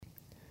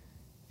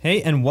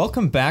Hey, and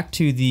welcome back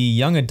to the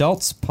Young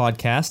Adults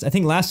podcast. I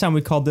think last time we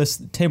called this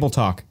Table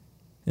Talk.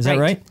 Is that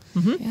right?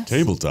 Mm-hmm. Yes.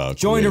 Table Talk.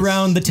 Joined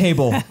around the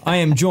table. I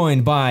am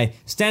joined by,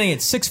 standing at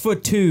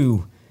 6'2",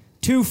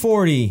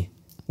 240,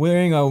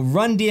 wearing a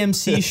Run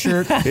DMC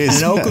shirt and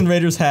an Oakland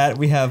Raiders hat,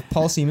 we have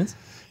Paul Siemens.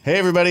 Hey,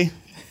 everybody.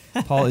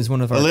 Paul is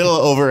one of our... A little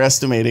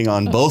overestimating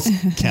on both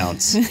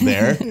counts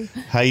there,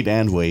 height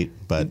and weight,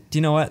 but... Do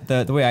you know what?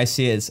 The way I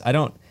see it is I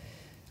don't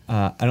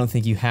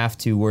think you have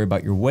to worry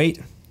about your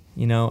weight,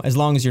 you know, as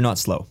long as you're not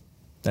slow.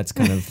 That's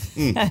kind of...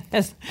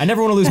 I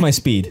never want to lose my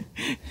speed.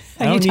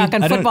 Are you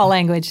talking football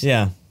language?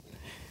 Yeah.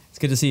 It's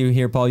good to see you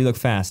here, Paul. You look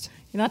fast.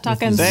 You're not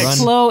talking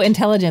slow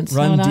intelligence.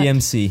 Run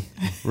DMC.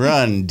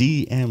 Run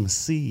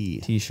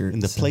DMC. T-shirt.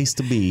 And the place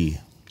to be.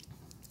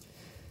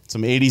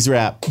 Some 80s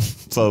rap,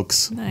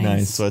 folks. Nice.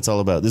 That's what it's all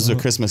about. This is a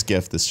Christmas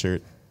gift, this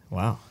shirt.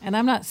 Wow. And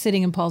I'm not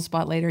sitting in Paul's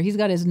spot later. He's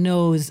got his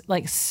nose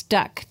like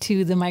stuck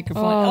to the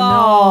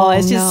microphone.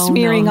 It's just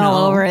smearing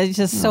all over. It's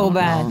just so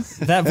bad.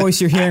 That voice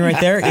you're hearing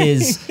right there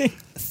is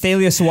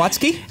Thaleia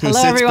Sawatsky. Who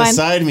sits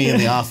beside me in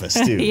the office,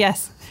 too.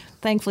 Yes.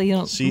 Thankfully, you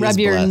don't She rub is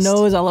your blessed.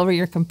 nose all over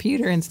your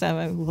computer and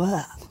stuff.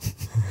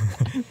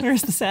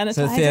 Where's the sanitizer?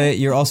 So Thaleia,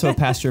 you're also a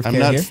pastor of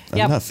care here.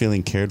 I'm not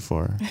feeling cared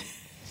for.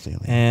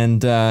 And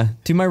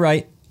to my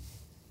right.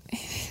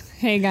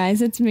 Hey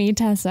guys, it's me,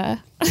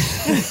 Tessa. Can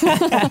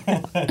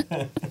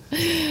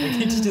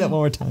you just do that one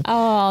more time?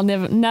 Oh, I'll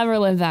never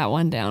live that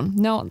one down.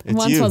 No, It's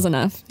once you. was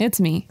enough. It's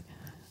me.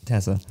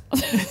 Tessa.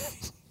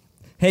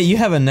 Hey, you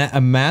have a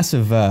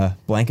massive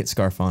blanket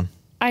scarf on.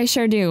 I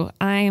sure do.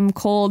 I am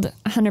cold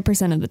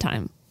 100% of the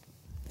time.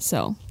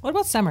 So, What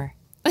about summer?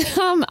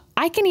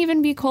 I can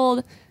even be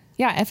cold.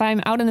 Yeah, if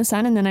I'm out in the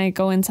sun and then I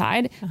go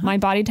inside, my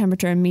body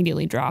temperature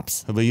immediately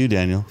drops. How about you,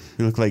 Daniel?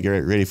 You look like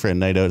you're ready for a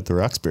night out at the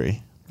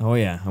Roxbury. Oh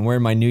yeah, I'm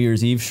wearing my New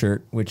Year's Eve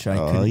shirt, which I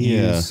could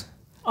use.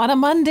 On a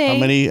Monday.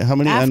 How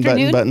many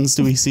unbuttoned buttons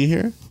do we see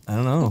here? I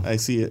don't know. I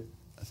see it.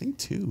 I think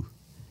 2.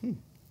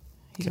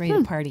 He's ready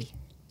to party.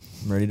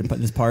 I'm ready to put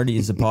this party.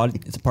 It's a party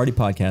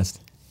podcast.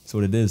 That's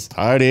what it is.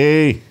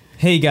 Party.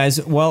 Hey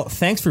guys, well,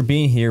 thanks for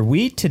being here.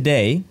 We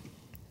today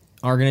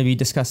are going to be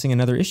discussing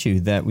another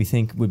issue that we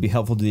think would be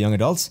helpful to the young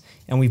adults,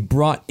 and we've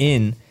brought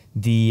in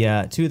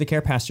the two of the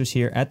care pastors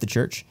here at the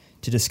church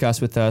to discuss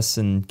with us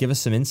and give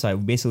us some insight.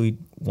 We basically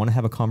want to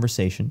have a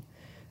conversation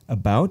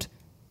about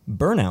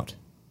burnout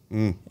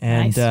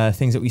and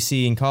things that we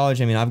see in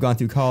college. I mean, I've gone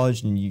through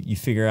college, and you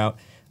figure out,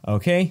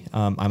 okay,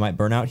 I might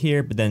burn out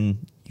here, but then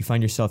you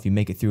find yourself, you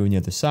make it through on the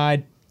other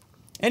side.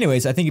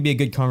 Anyways, I think it'd be a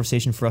good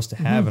conversation for us to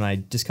have, and I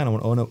just kind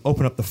of want to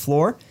open up the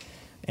floor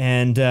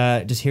and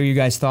just hear you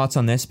guys' thoughts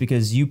on this,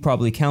 because you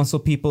probably counsel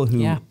people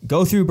who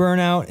go through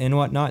burnout and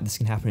whatnot. This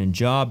can happen in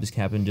jobs, this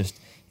can happen just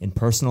in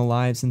personal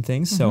lives and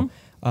things. So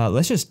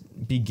let's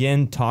just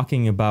begin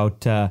talking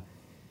about, are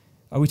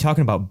we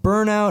talking about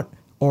burnout,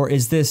 or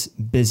is this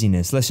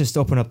busyness? Let's just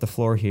open up the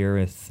floor here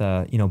with,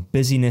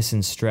 busyness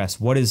and stress.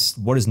 What is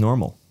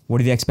normal? What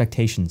are the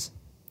expectations?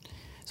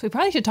 So we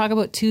probably should talk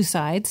about two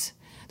sides.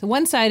 The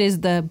one side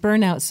is the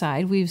burnout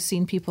side. We've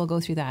seen people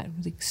go through that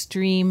with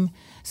extreme,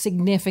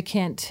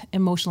 significant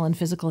emotional and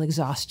physical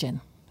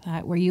exhaustion,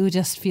 where you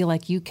just feel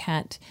like you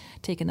can't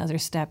take another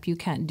step. You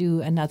can't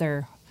do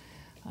another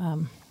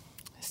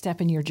step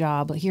in your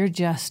job. Like you're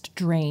just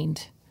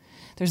drained.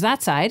 There's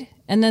that side.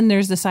 And then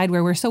there's the side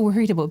where we're so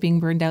worried about being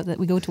burned out that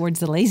we go towards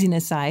the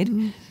laziness side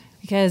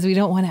because we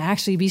don't want to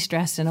actually be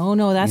stressed. And, oh,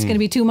 no, that's going to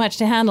be too much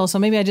to handle. So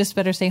maybe I just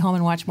better stay home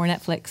and watch more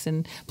Netflix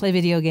and play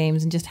video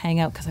games and just hang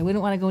out because I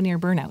wouldn't want to go near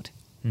burnout.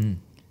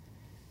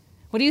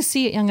 What do you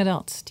see at young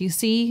adults? Do you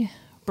see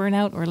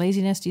burnout or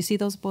laziness? Do you see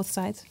those both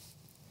sides?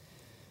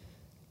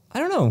 I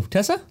don't know.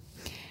 Tessa?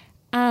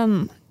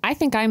 I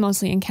think I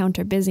mostly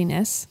encounter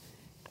busyness.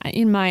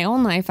 In my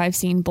own life, I've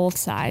seen both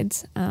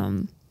sides.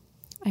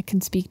 I can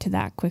speak to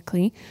that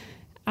quickly.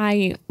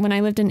 When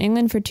I lived in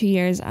England for 2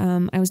 years,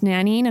 I was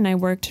nannying and I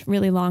worked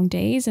really long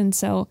days. And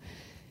so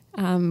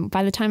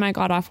by the time I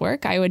got off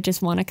work, I would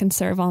just want to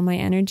conserve all my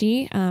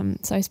energy.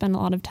 So I spent a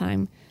lot of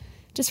time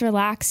just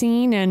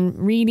relaxing and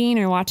reading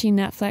or watching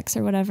Netflix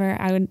or whatever.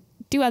 I would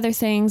do other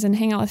things and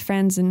hang out with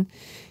friends and,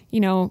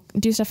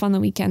 do stuff on the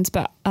weekends.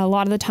 But a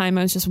lot of the time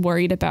I was just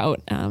worried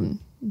about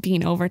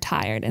being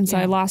overtired. And so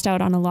I lost out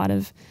on a lot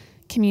of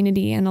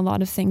community and a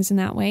lot of things in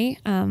that way.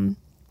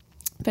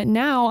 But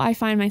now I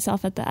find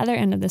myself at the other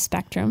end of the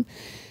spectrum,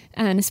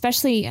 and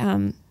especially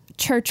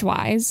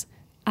church-wise,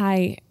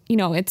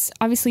 it's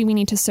obviously we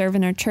need to serve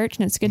in our church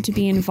and it's good to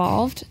be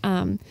involved.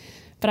 But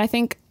I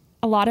think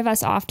a lot of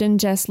us often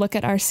just look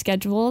at our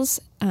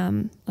schedules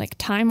like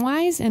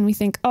time-wise, and we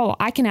think, oh,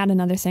 I can add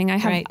another thing. I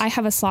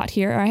have a slot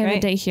here, or I have a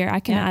day here. I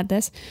can add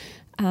this.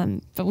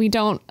 But we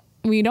don't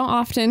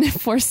often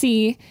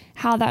foresee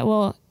how that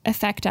will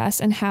affect us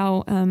and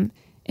how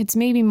it's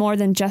maybe more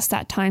than just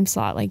that time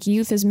slot. Like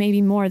youth is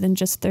maybe more than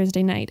just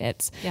Thursday night.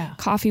 It's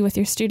coffee with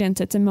your students.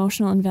 It's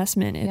emotional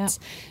investment. It's,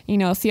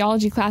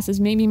 theology classes,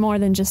 maybe more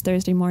than just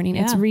Thursday morning.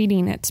 It's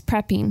reading, it's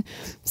prepping.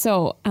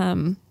 So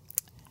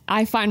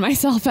I find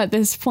myself at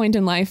this point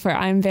in life where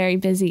I'm very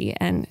busy,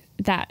 and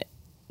that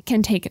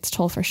can take its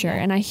toll for sure.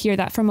 And I hear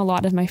that from a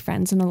lot of my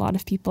friends and a lot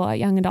of people at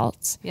young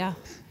adults. Yeah.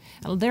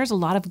 There's a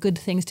lot of good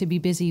things to be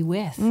busy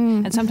with.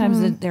 And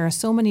sometimes there are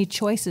so many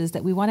choices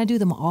that we want to do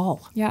them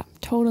all. Yeah,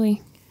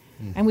 totally.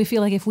 And we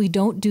feel like if we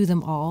don't do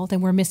them all,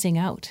 then we're missing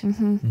out.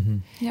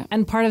 Yeah.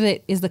 And part of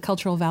it is the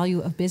cultural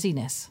value of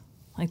busyness.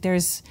 Like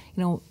there's,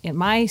 in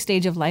my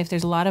stage of life,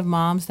 there's a lot of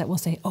moms that will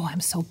say, oh,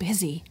 I'm so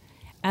busy.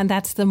 And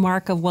that's the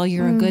mark of, well,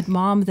 you're a good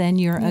mom, then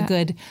you're a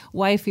good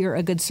wife, you're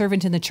a good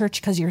servant in the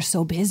church because you're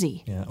so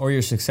busy. Yeah. Or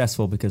you're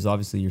successful because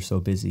obviously you're so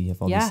busy. You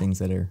have all these things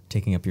that are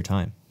taking up your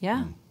time.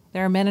 Yeah.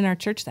 There are men in our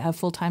church that have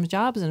full-time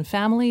jobs and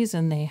families,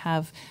 and they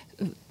have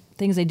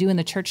things they do in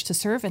the church to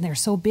serve, and they're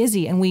so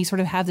busy. And we sort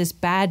of have this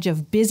badge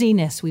of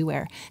busyness we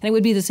wear. And it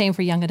would be the same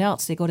for young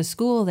adults. They go to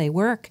school, they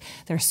work,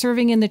 they're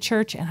serving in the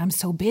church, and I'm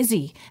so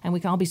busy. And we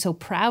can all be so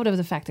proud of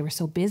the fact that we're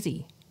so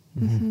busy.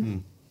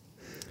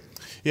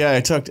 Yeah, I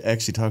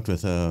actually talked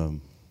with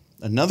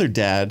another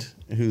dad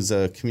who's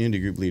a community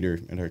group leader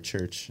at our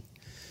church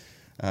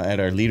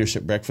at our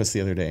leadership breakfast the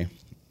other day.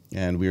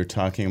 And we were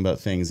talking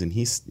about things, and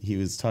he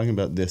was talking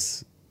about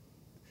this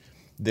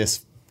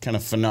kind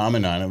of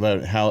phenomenon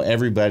about how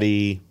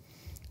everybody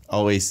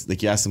always,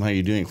 like, you ask them how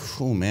you're doing.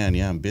 Oh man,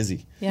 yeah, I'm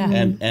busy. Yeah.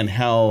 And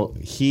how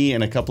he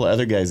and a couple of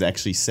other guys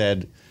actually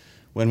said,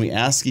 when we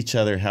ask each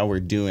other how we're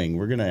doing,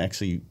 we're going to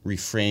actually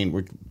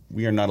refrain.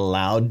 We are not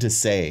allowed to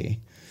say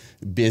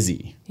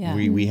busy. Yeah.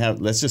 We have,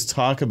 let's just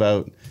talk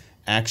about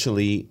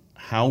actually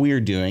how we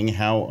are doing.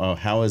 How are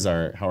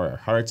our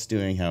hearts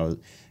doing? How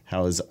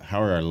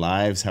are our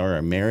lives? How are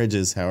our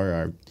marriages? How are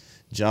our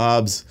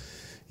jobs?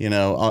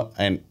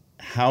 And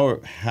how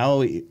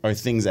are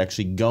things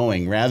actually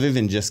going, rather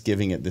than just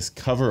giving it this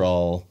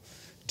coverall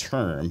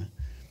term,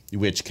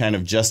 which kind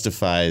of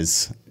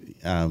justifies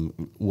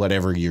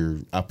whatever you're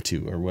up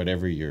to or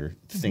whatever you're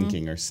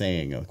thinking or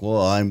saying. Like,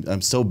 well,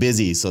 I'm so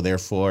busy, so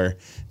therefore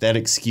that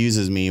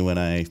excuses me when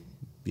I,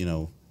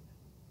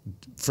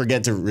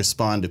 forget to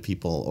respond to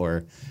people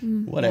or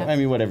whatever. Yeah. I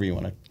mean, whatever you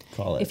want to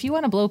call it. If you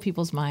want to blow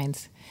people's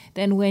minds,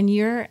 then when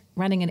you're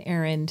running an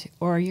errand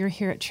or you're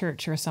here at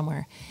church or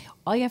somewhere,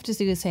 all you have to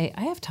do is say,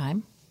 I have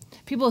time.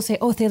 People will say,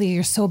 oh, Thalia,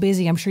 you're so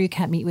busy, I'm sure you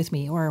can't meet with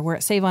me. Or we're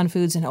at Save on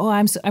Foods, and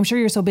I'm sure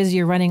you're so busy,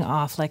 you're running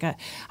off. Like, I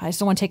just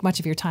don't want to take much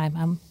of your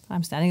time.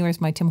 I'm standing there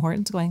with my Tim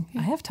Hortons going,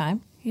 I have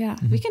time. Yeah.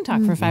 We can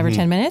talk for 5 or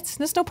 10 minutes.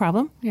 That's no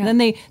problem. Yeah. And then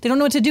they don't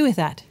know what to do with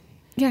that.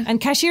 Yeah.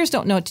 And cashiers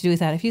don't know what to do with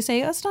that. If you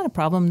say, oh, it's not a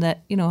problem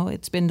that,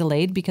 it's been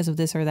delayed because of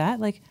this or that,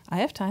 like, I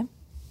have time.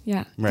 Yeah,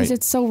 Right. because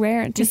it's so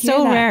rare to It's hear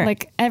so that. rare.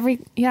 Like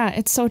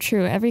it's so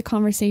true. Every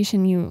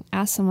conversation you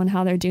ask someone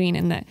how they're doing,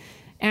 and the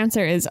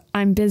answer is,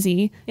 I'm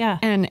busy. Yeah.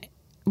 And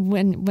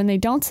when they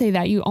don't say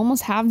that, you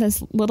almost have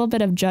this little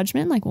bit of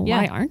judgment, like, well,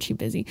 Yeah. why aren't you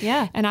busy?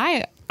 Yeah. And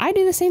I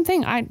do the same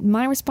thing.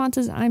 My response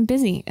is, I'm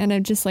busy. And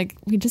I'm just like,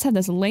 we just have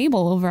this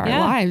label over our Yeah.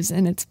 lives,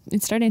 and it's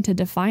starting to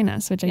define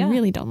us, which I Yeah.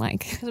 really don't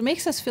like. Because it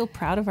makes us feel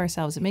proud of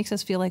ourselves. It makes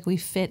us feel like we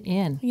fit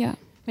in. Yeah.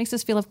 It makes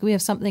us feel like we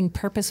have something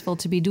purposeful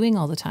to be doing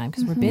all the time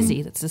because we're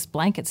busy. That's this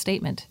blanket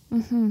statement.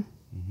 When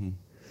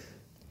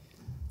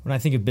I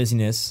think of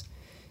busyness,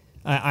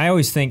 I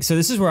always think, so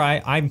this is where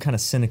I'm kind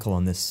of cynical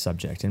on this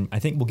subject, and I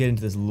think we'll get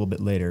into this a little bit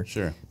later.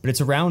 Sure. But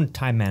it's around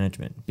time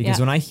management. Because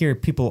Yeah. when I hear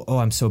people, oh,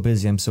 I'm so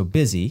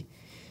busy,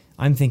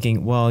 I'm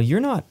thinking, well, you're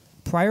not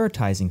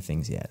prioritizing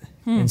things yet.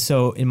 And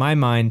so in my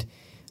mind,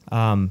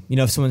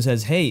 if someone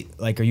says, hey,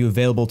 like, are you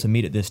available to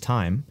meet at this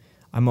time?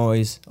 I'm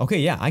always, okay,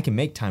 yeah, I can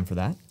make time for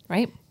that.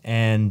 Right?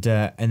 And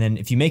then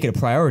if you make it a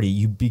priority,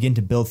 you begin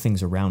to build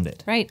things around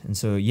it. Right. And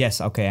so,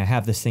 yes, okay, I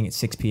have this thing at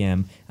 6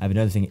 p.m. I have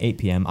another thing at 8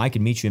 p.m. I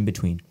can meet you in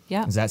between.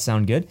 Yeah. Does that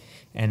sound good?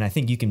 And I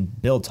think you can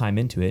build time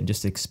into it and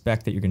just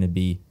expect that you're going to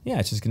be,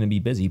 it's just going to be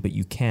busy, but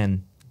you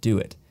can do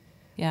it.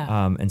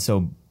 Yeah. And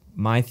so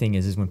my thing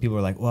is when people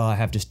are like, well, I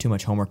have just too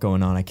much homework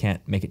going on, I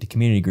can't make it to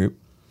community group.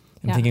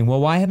 I'm Yeah. thinking, well,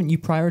 why haven't you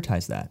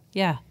prioritized that?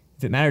 Yeah.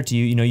 If it mattered to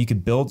you, you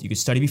could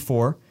study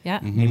before. Yeah.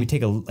 Maybe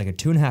take a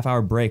 2.5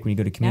 hour break when you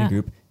go to community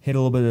Yeah. group, hit a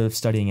little bit of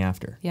studying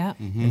after. Yeah.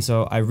 And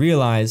so I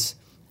realize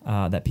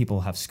that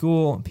people have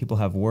school, people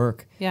have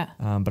work. Yeah.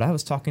 But I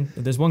was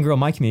there's one girl in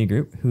my community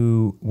group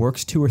who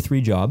works 2 or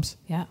 3 jobs,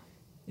 Yeah.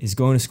 is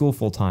going to school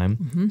full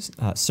time,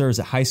 serves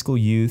at high school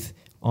youth,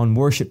 on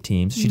worship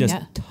teams. She does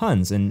Yeah.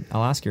 tons. And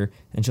I'll ask her,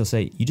 and she'll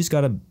say, you just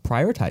got to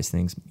prioritize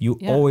things. You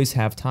Yeah. always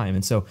have time.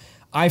 And so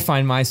I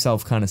find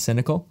myself kind of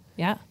cynical.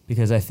 Yeah.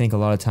 Because I think a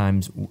lot of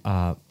times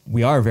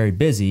we are very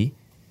busy,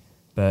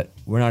 but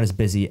we're not as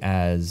busy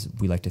as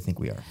we like to think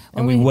we are.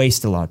 And we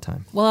waste a lot of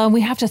time. Well, and we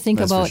have to think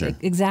That's for about sure.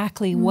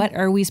 exactly what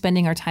are we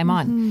spending our time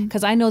on.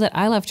 Because I know that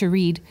I love to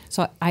read,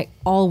 so I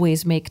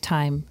always make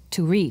time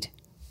to read.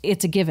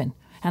 It's a given.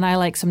 And I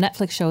like some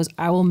Netflix shows.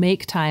 I will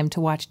make time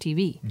to watch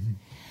TV.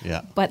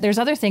 Yeah. But there's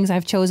other things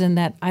I've chosen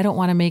that I don't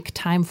want to make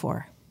time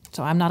for.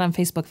 So I'm not on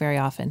Facebook very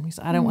often because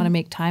I don't want to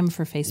make time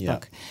for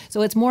Facebook. Yeah.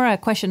 So it's more a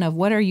question of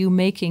what are you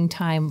making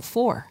time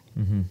for?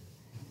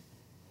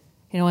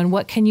 And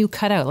what can you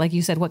cut out? Like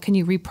you said, what can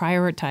you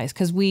reprioritize?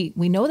 Because we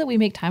know that we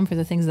make time for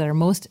the things that are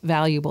most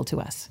valuable to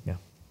us. Yeah.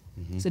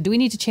 So do we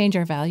need to change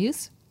our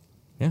values?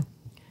 Yeah.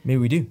 Maybe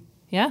we do.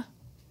 Yeah.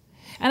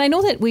 And I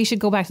know that we should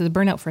go back to the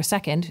burnout for a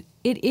second.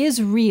 It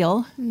is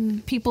real.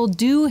 People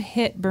do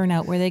hit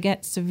burnout where they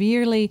get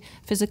severely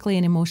physically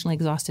and emotionally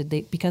exhausted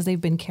because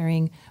they've been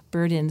carrying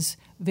burdens,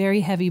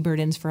 very heavy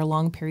burdens for a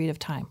long period of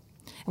time.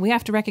 And we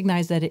have to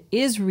recognize that it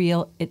is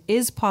real. It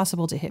is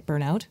possible to hit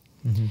burnout.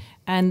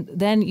 And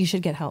then you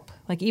should get help.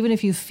 Like even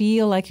if you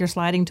feel like you're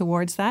sliding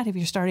towards that, if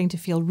you're starting to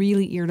feel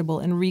really irritable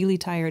and really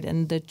tired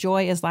and the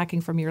joy is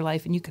lacking from your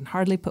life and you can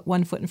hardly put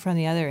one foot in front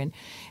of the other and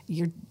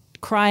you're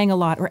crying a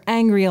lot or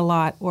angry a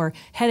lot or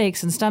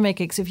headaches and stomach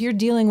aches, if you're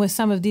dealing with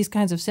some of these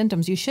kinds of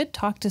symptoms, you should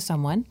talk to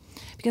someone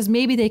because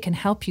maybe they can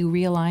help you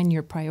realign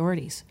your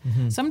priorities.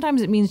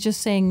 Sometimes it means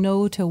just saying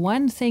no to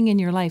one thing in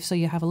your life so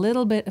you have a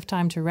little bit of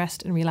time to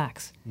rest and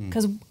relax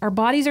because our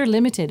bodies are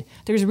limited.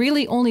 There's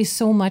really only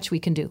so much we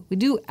can do. We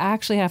do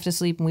actually have to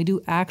sleep and we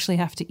do actually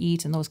have to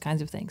eat and those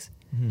kinds of things.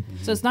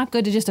 So it's not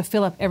good to just to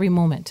fill up every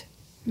moment.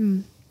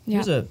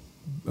 Here's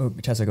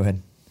Tessa, go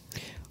ahead.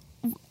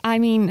 I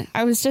mean,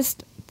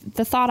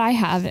 the thought I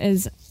have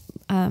is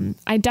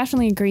I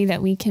definitely agree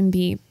that we can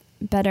be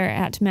better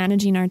at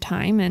managing our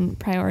time and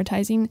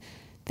prioritizing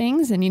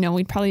things. And,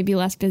 we'd probably be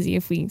less busy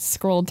if we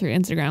scrolled through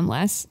Instagram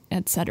less,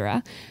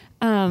 etc.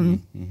 But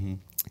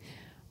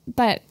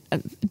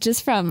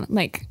just from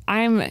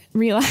I'm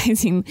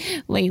realizing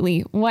lately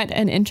what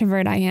an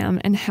introvert I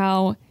am and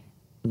how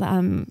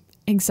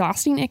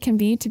exhausting it can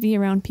be to be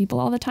around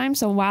people all the time.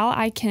 So while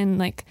I can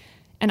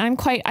and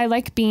I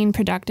like being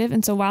productive.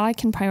 And so while I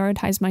can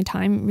prioritize my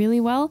time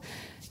really well,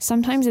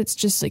 sometimes it's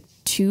just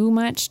too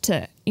much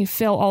to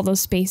fill all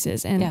those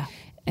spaces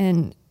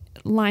and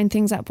line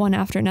things up one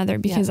after another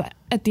because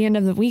at the end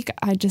of the week,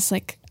 I just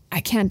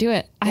I can't do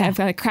it. I have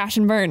got to crash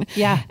and burn.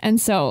 Yeah.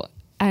 And so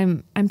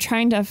I'm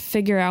trying to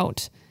figure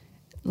out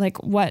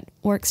what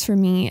works for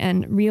me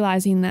and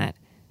realizing that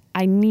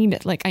I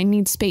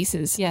need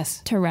spaces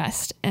to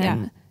rest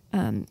and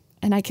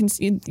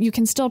you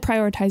can still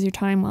prioritize your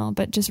time well,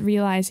 but just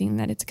realizing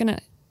that it's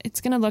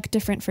gonna look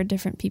different for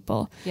different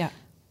people. Yeah.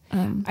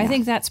 I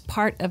think that's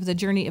part of the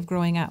journey of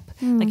growing up.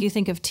 Like you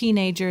think of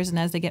teenagers and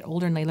as they get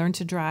older and they learn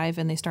to drive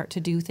and they start to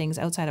do things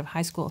outside of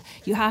high school,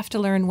 you have to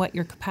learn what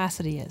your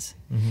capacity is.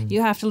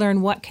 You have to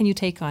learn what can you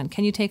take on.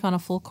 Can you take on a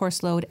full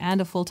course load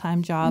and a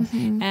full-time job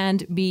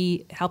and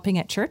be helping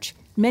at church?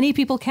 Many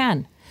people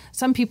can.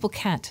 Some people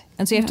can't.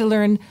 And so you have to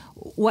learn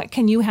what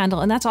can you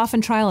handle. And that's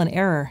often trial and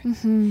error.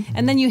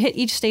 And then you hit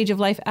each stage of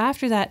life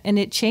after that and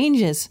it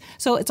changes.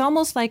 So it's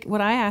almost like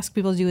what I ask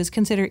people to do is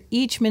consider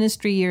each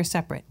ministry year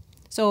separate.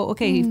 So,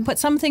 okay, you've put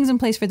some things in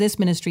place for this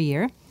ministry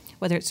year,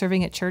 whether it's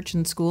serving at church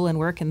and school and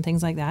work and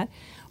things like that.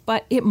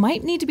 But it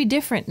might need to be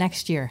different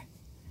next year.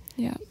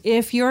 Yeah.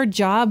 If your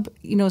job,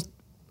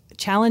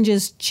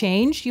 challenges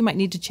change, you might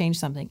need to change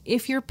something.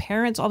 If your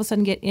parents all of a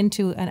sudden get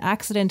into an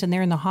accident and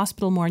they're in the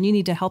hospital more and you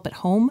need to help at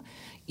home,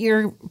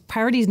 your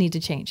priorities need to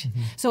change.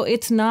 So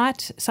it's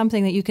not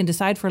something that you can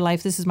decide for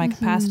life, this is my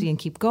capacity and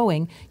keep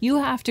going. You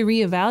have to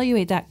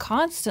reevaluate that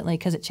constantly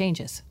because it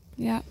changes.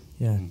 Yeah.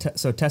 Yeah.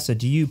 So Tessa,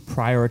 do you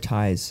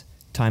prioritize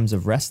times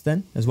of rest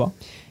then as well?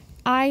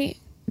 I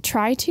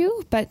try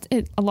to, but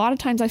a lot of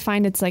times I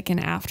find it's an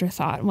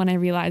afterthought when I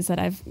realize that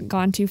I've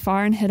gone too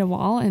far and hit a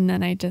wall. And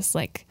then I just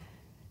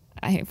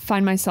I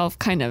find myself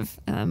kind of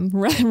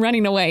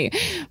running away.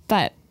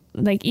 But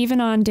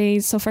even on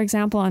days, so for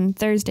example, on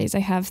Thursdays, I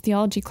have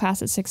theology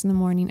class at 6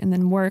 a.m. and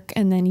then work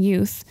and then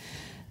youth.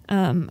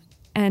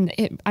 And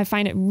I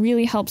find it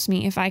really helps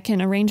me if I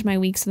can arrange my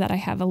week so that I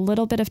have a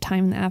little bit of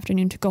time in the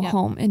afternoon to go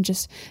home and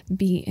just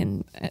be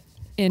in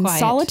Quiet.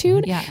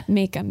 solitude,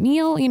 make a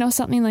meal,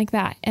 something like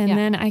that. And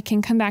then I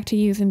can come back to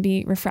youth and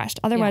be refreshed.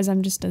 Otherwise,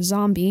 I'm just a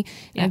zombie.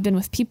 And I've been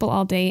with people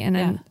all day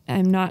and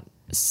I'm not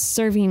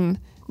serving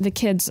the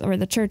kids or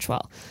the church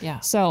well.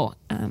 So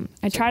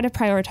I try to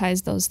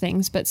prioritize those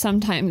things, but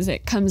sometimes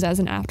it comes as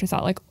an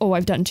afterthought,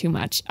 I've done too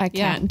much. I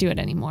can't do it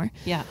anymore.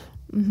 Yeah.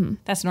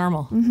 That's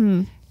normal.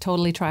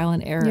 Totally trial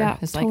and error. Yeah,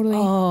 it's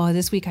totally.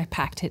 this week I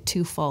packed it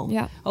too full.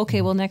 Yeah.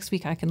 Okay, well, next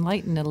week I can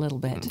lighten it a little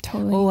bit.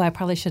 Totally. Oh, I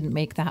probably shouldn't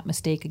make that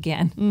mistake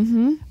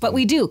again. But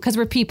we do, because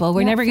we're people.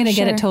 We're never going to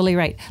get it totally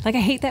right. I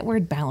hate that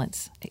word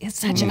balance. It's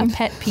such a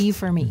pet peeve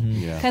for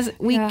me. Because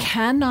we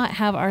cannot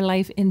have our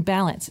life in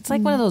balance. It's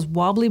like one of those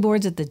wobbly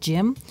boards at the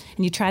gym,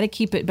 and you try to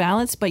keep it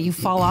balanced, but you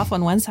fall off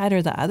on one side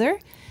or the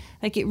other.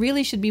 It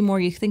really should be more,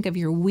 you think of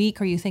your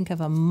week or you think of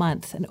a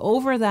month. And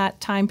over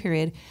that time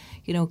period,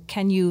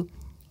 can you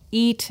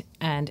eat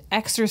and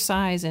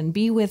exercise and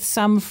be with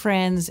some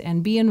friends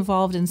and be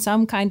involved in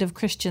some kind of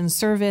Christian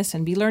service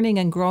and be learning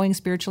and growing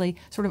spiritually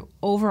sort of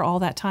over all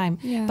that time.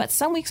 But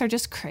some weeks are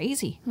just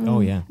crazy.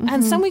 Oh, yeah.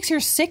 And some weeks you're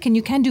sick and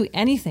you can't do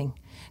anything.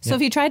 So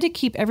if you try to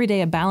keep every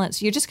day a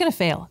balance, you're just going to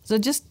fail. So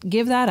just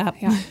give that up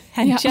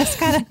and just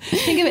kind of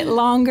think of it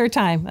longer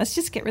time. Let's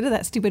just get rid of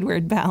that stupid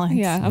word balance.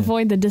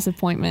 Avoid the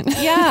disappointment.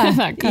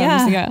 That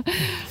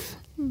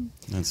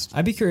comes.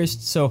 I'd be curious.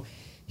 So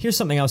here's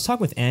something. I was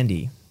talking with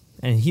Andy,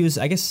 and he was,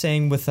 I guess,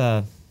 saying with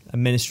a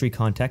ministry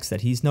context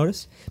that he's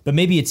noticed, but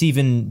maybe it's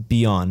even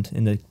beyond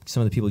in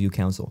some of the people you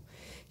counsel.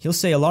 He'll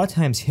say a lot of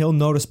times he'll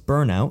notice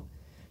burnout,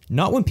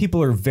 not when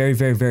people are very,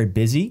 very, very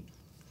busy,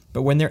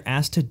 but when they're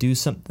asked to do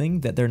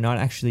something that they're not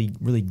actually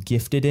really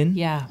gifted in,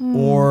 Yeah.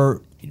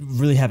 or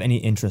really have any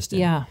interest in.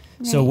 Yeah.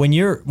 So when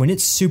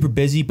it's super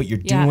busy, but you're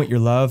doing Yeah. what you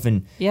love,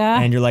 and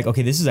Yeah. you're like,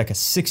 okay, this is like a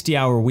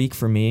 60-hour week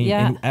for me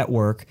Yeah. at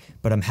work,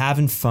 but I'm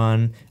having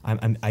fun.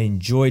 I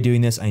enjoy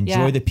doing this. I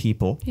enjoy Yeah. the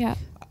people. Yeah.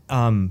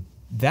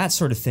 That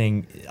sort of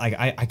thing.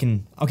 I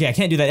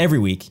can't do that every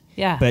week.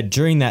 Yeah. But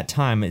during that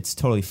time, it's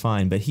totally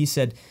fine. But he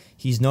said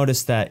he's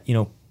noticed that,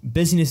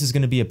 busyness is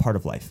going to be a part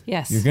of life.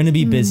 Yes. You're going to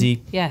be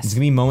busy. Yes. There's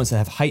going to be moments that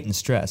have heightened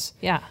stress.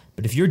 Yeah.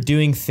 But if you're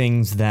doing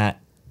things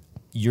that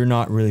you're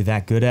not really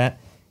that good at,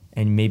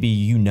 and maybe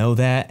you know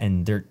that,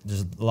 and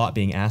there's a lot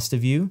being asked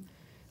of you,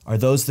 are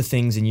those the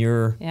things in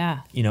your,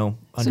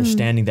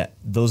 understanding that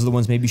those are the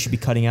ones maybe you should be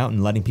cutting out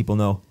and letting people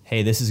know,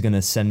 hey, this is going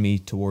to send me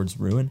towards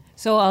ruin?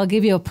 So I'll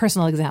give you a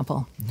personal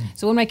example.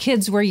 So when my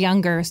kids were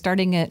younger,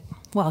 starting at,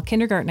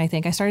 kindergarten, I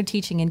think, I started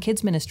teaching in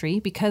kids ministry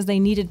because they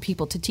needed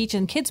people to teach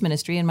in kids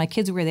ministry, and my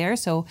kids were there,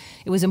 so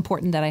it was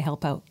important that I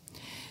help out.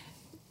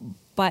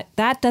 But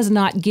that does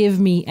not give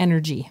me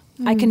energy.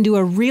 I can do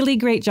a really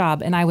great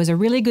job, and I was a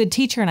really good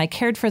teacher, and I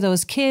cared for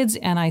those kids,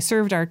 and I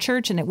served our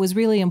church, and it was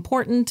really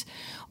important.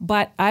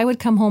 But I would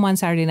come home on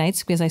Saturday nights,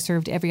 because I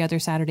served every other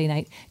Saturday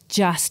night,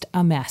 just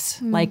a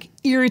mess, like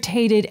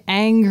irritated,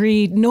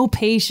 angry, no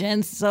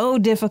patience, so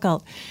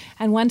difficult.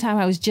 And one time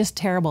I was just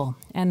terrible,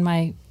 and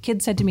my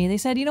kids said to me, they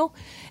said,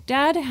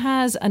 Dad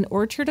has an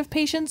orchard of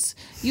patience.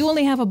 You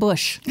only have a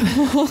bush.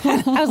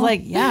 I was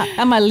like, yeah,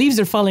 and my leaves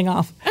are falling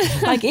off.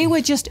 Like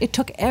it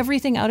took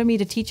everything out of me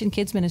to teach in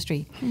kids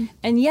ministry.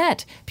 And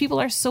yet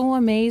people are so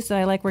amazed that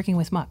I like working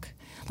with muck.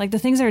 Like the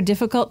things that are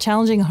difficult,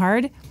 challenging,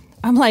 hard,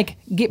 I'm like,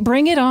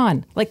 bring it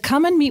on. Like,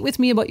 come and meet with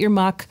me about your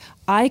muck.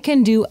 I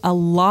can do a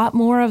lot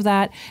more of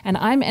that, and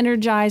I'm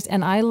energized,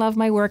 and I love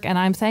my work, and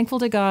I'm thankful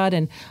to God,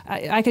 and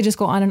I could just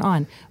go on and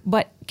on.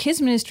 But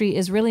kids ministry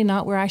is really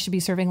not where I should be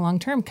serving long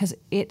term, because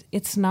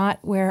it's not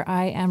where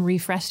I am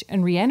refreshed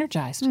and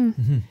re-energized.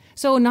 Mm-hmm.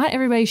 So not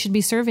everybody should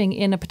be serving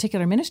in a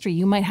particular ministry.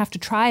 You might have to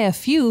try a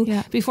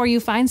few before you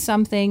find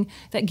something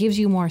that gives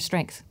you more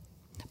strength.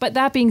 But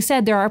that being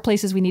said, there are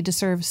places we need to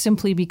serve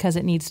simply because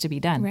it needs to be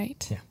done.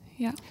 Right.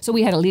 Yeah. So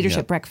we had a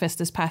leadership breakfast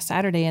this past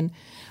Saturday, and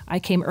I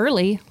came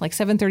early, like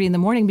 7:30 in the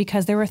morning,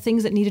 because there were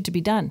things that needed to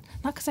be done.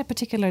 Not because I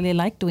particularly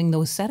like doing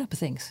those setup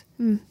things,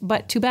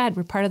 but too bad,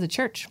 we're part of the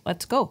church.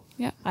 Let's go.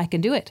 Yeah. I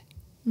can do it.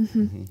 Mm-hmm.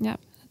 Mm-hmm. Yeah,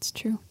 that's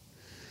true.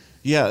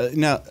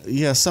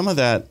 Yeah. Some of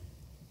that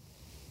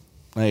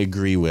I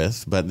agree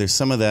with, but there's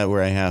some of that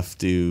where I have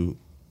to. You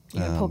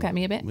gonna poke at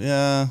me a bit?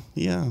 Yeah.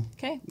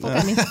 Okay, poke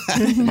at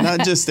me.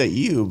 Not just at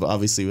you,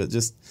 obviously, but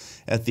just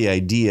at the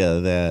idea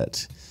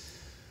that.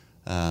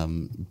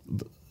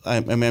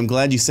 I'm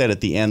glad you said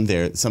at the end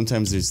there,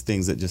 sometimes there's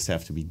things that just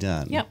have to be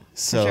done. Yep.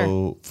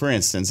 So, for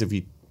instance, if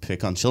you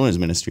pick on children's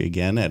ministry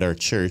again, at our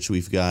church,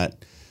 we've got,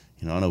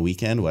 on a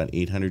weekend,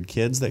 800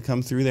 kids that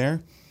come through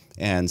there.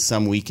 And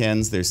some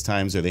weekends, there's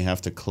times where they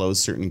have to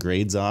close certain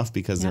grades off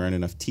because there aren't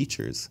enough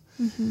teachers.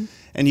 Mm-hmm.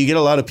 And you get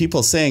a lot of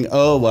people saying,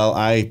 oh, well,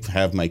 I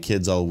have my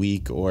kids all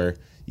week, or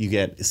you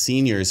get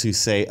seniors who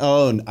say,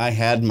 oh, I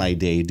had my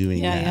day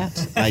doing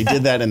that. Yeah. I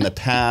did that in the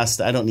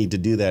past. I don't need to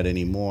do that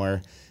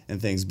anymore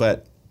and things.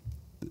 But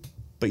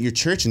your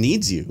church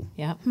needs you.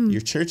 Yeah.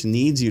 Your church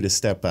needs you to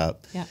step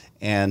up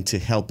and to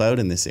help out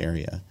in this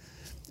area.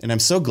 And I'm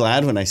so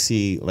glad when I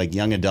see like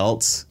young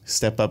adults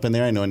step up in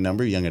there. I know a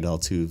number of young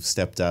adults who've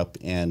stepped up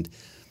and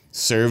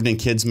served in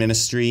kids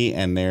ministry,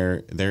 and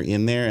they're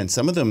in there. And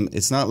some of them,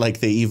 it's not like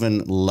they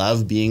even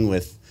love being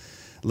with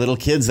little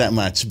kids that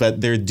much, but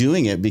they're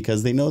doing it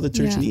because they know the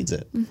church needs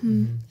it.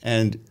 Mm-hmm.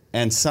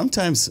 And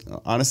sometimes,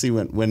 honestly,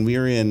 when we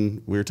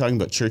were talking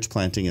about church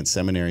planting at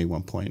seminary at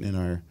one point, and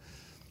our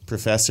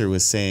professor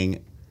was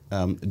saying,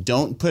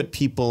 don't put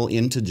people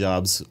into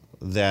jobs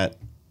that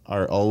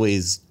are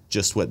always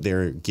just what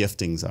their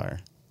giftings are.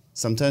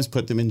 Sometimes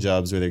put them in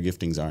jobs where their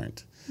giftings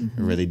aren't,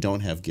 or where they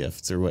don't have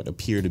gifts, or what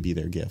appear to be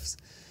their gifts.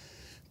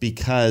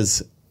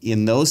 Because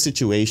in those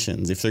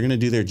situations, if they're going to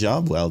do their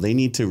job well, they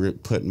need to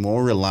put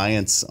more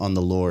reliance on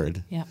the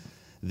Lord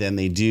than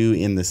they do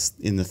in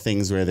the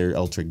things where they're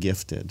ultra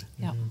gifted.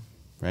 Yeah.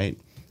 Right?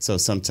 So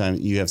sometimes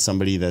you have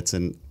somebody that's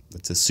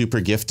a super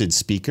gifted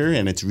speaker,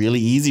 and it's really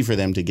easy for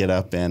them to get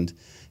up and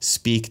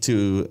speak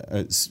to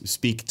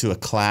a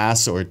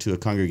class or to a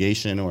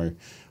congregation or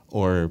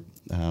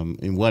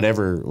in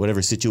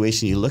whatever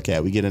situation you look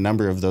at. We get a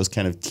number of those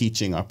kind of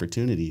teaching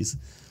opportunities.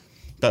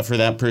 But for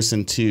that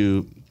person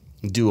to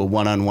do a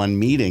one-on-one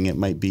meeting, it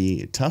might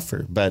be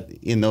tougher. But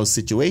in those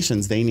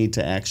situations, they need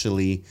to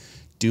actually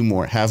do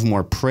more, have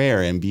more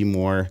prayer, and be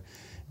more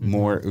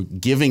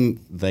giving,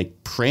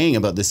 like praying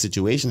about this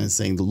situation and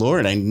saying,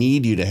 Lord, I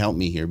need you to help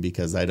me here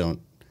because I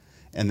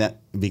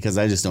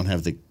just don't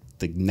have the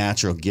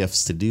natural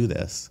gifts to do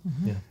this.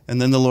 Mm-hmm. Yeah.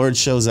 And then the Lord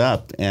shows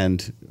up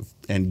and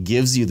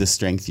gives you the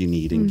strength you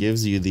need and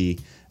gives you the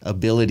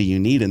ability you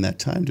need in that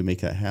time to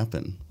make that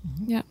happen.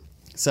 Mm-hmm. Yeah.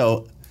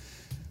 So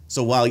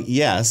while,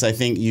 yes, I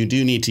think you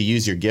do need to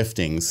use your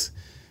giftings,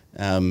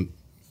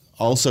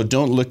 also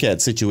don't look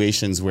at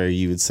situations where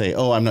you would say,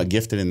 oh, I'm not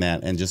gifted in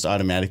that, and just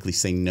automatically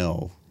say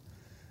no.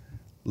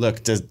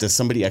 Look, does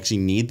somebody actually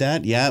need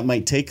that? Yeah, it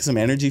might take some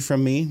energy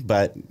from me,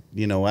 but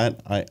you know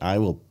what? I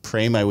will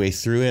pray my way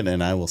through it,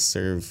 and I will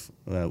serve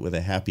with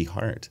a happy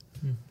heart.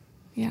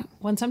 Yeah.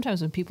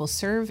 Sometimes when people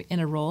serve in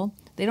a role,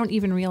 they don't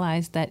even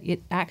realize that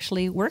it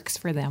actually works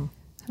for them.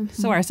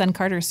 So our son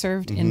Carter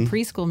served in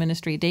preschool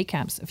ministry day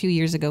camps a few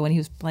years ago when he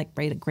was like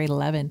grade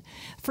 11.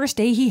 First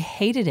day, he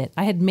hated it.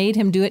 I had made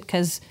him do it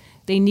because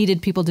they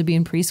needed people to be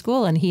in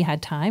preschool and he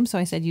had time. So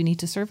I said, you need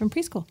to serve in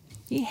preschool.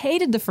 He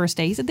hated the first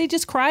day. He said they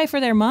just cry for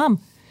their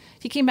mom.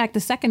 He came back the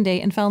second day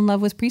and fell in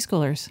love with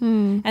preschoolers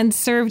and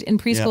served in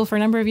preschool for a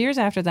number of years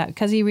after that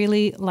because he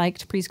really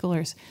liked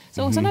preschoolers.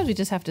 So sometimes we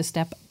just have to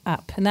step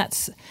up. And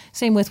that's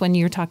same with when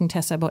you're talking,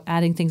 Tessa, about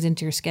adding things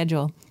into your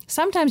schedule.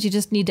 Sometimes you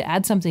just need to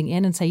add something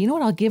in and say, you know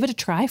what, I'll give it a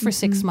try for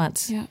 6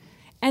 months. Yeah.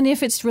 And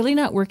if it's really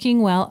not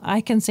working well, I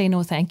can say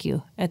no thank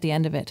you at the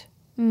end of it,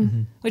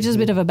 which is a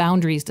bit of a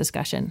boundaries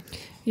discussion.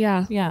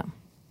 Yeah. Yeah.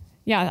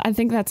 Yeah, I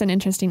think that's an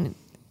interesting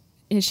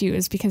issue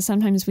is because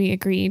sometimes we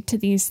agree to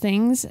these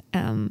things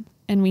and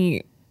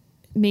we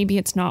maybe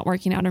it's not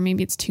working out or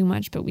maybe it's too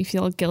much, but we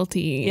feel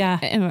guilty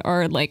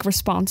or like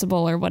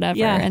responsible or whatever.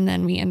 Yeah. And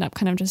then we end up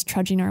kind of just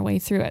trudging our way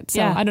through it.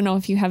 So I don't know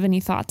if you have any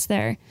thoughts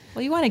there.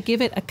 Well, you want to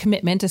give it a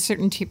commitment, a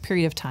certain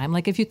period of time.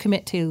 Like if you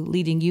commit to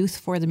leading youth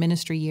for the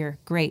ministry year,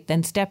 great.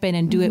 Then step in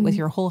and do it with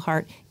your whole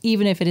heart,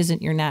 even if it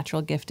isn't your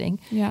natural gifting.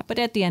 Yeah. But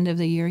at the end of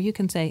the year, you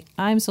can say,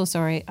 I'm so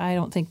sorry. I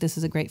don't think this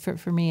is a great fit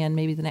for me. And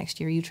maybe the next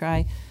year you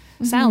try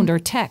sound or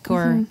tech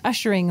or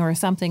ushering or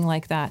something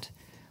like that.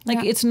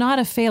 Like it's not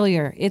a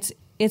failure.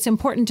 It's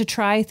important to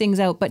try things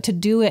out, but to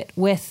do it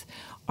with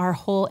our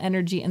whole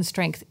energy and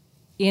strength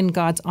in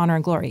God's honor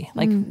and glory.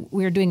 Like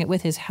we're doing it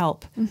with his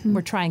help.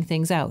 We're trying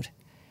things out.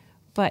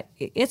 But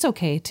it's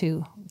okay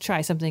to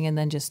try something and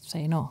then just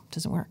say, no, it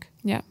doesn't work.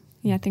 Yeah.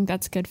 Yeah, I think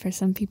that's good for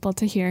some people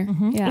to hear.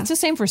 Yeah. It's the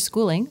same for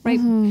schooling, right?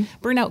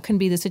 Burnout can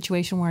be the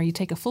situation where you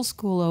take a full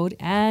school load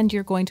and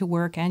you're going to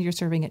work and you're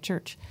serving at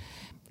church.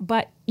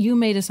 But you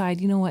may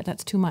decide, you know what,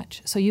 that's too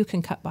much. So you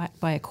can cut back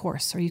by a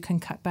course, or you can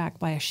cut back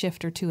by a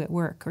shift or two at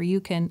work, or you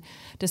can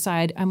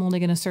decide I'm only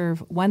going to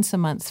serve once a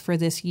month for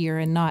this year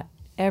and not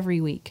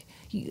every week.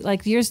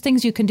 Like there's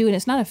things you can do, and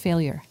it's not a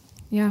failure.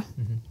 Yeah.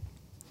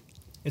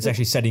 It's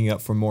actually setting you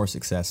up for more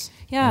success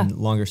and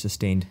longer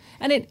sustained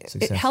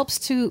it helps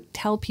to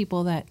tell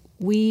people that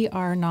we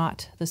are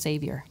not the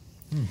savior.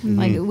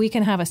 Like we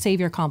can have a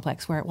savior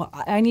complex where, well,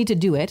 I need to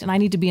do it and I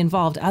need to be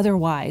involved.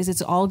 Otherwise,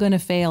 it's all going to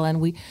fail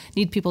and we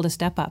need people to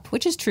step up,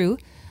 which is true.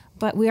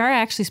 But we are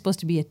actually supposed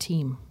to be a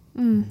team.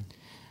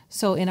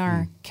 So in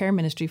our care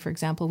ministry, for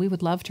example, we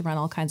would love to run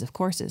all kinds of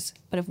courses.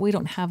 But if we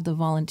don't have the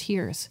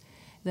volunteers,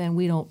 then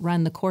we don't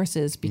run the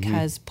courses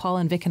because Paul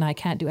and Vic and I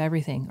can't do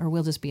everything or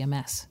we'll just be a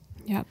mess.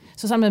 Yeah.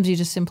 So sometimes you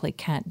just simply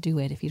can't do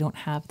it if you don't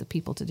have the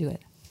people to do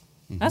it.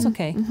 That's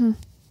okay.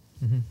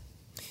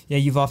 Yeah,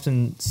 you've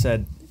often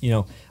said,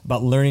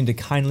 about learning to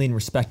kindly and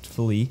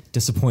respectfully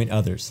disappoint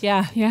others.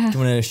 Yeah. Do you want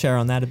to share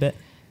on that a bit?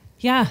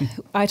 Yeah,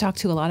 I talk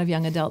to a lot of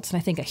young adults, and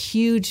I think a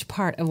huge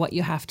part of what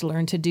you have to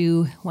learn to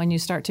do when you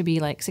start to be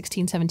like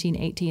 16, 17,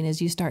 18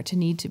 is you start to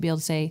need to be able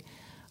to say,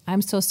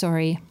 I'm so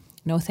sorry,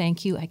 no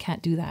thank you, I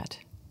can't do that.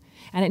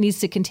 And it needs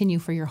to continue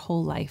for your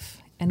whole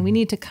life. And we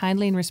need to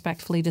kindly and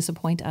respectfully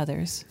disappoint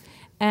others.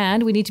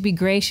 And we need to be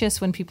gracious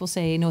when people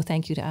say no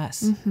thank you to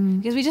us.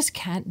 Because we just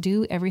can't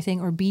do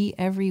everything or be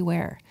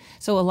everywhere.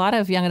 So a lot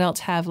of young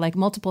adults have like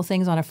multiple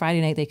things on a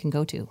Friday night they can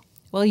go to.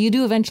 Well, you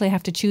do eventually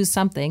have to choose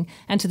something.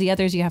 And to the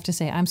others, you have to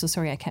say, I'm so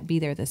sorry I can't be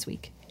there this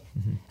week.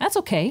 That's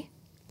okay.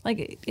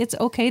 Like, it's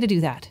okay to do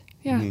that.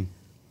 Yeah.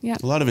 Yeah.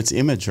 A lot of it's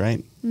image,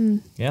 right?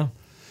 Yeah.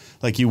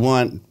 Like you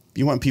want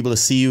people to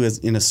see you as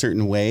in a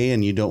certain way,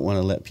 and you don't want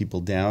to let people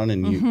down,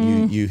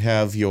 and you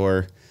have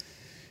your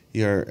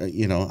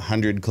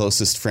 100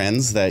 closest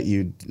friends that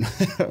you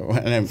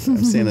and I'm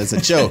saying as a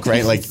joke,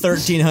 right? Like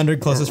 1,300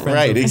 closest friends.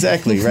 Right,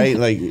 exactly, right?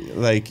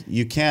 Like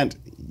you can't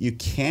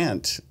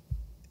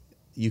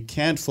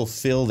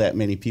fulfill that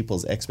many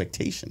people's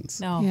expectations.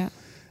 No. Yeah.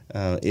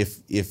 I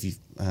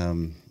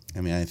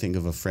think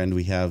of a friend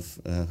we have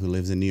who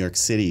lives in New York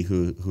City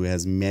who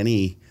has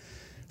many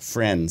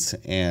friends,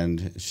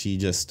 and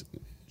she's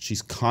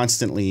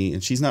constantly,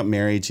 and she's not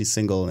married, she's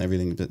single and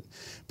everything,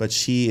 but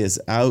she is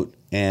out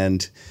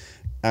and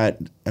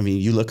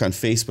you look on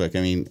Facebook,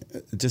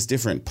 just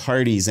different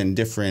parties and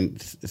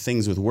different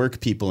things with work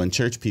people and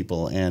church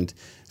people and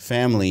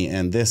family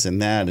and this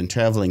and that and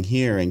traveling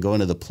here and going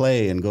to the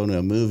play and going to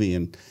a movie,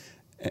 and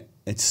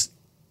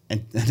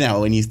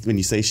now when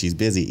you say she's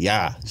busy,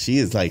 yeah, she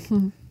is like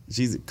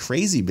she's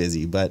crazy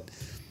busy, but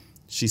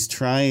she's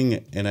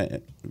trying,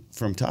 and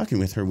from talking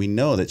with her, we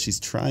know that she's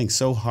trying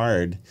so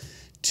hard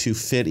to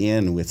fit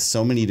in with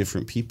so many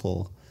different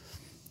people.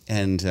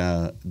 And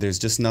there's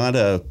just not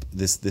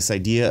this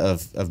idea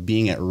of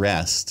being at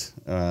rest,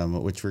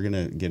 which we're going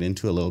to get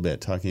into a little bit,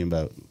 talking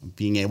about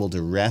being able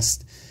to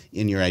rest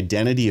in your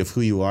identity of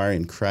who you are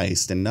in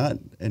Christ, and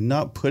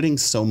not putting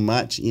so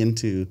much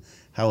into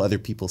how other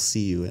people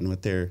see you and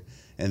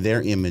and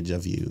their image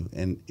of you.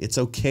 And it's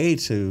okay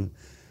to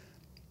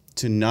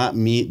not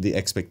meet the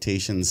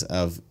expectations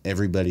of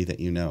everybody that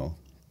you know,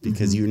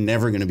 because you're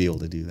never going to be able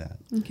to do that.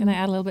 Can I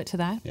add a little bit to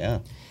that? Yeah.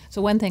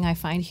 So one thing I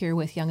find here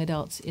with young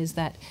adults is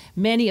that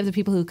many of the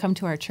people who come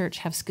to our church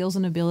have skills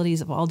and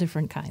abilities of all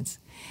different kinds.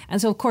 And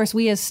so, of course,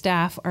 we as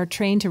staff are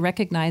trained to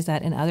recognize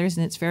that in others,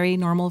 and it's very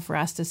normal for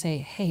us to say,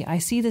 hey, I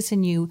see this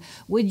in you.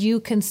 Would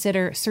you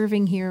consider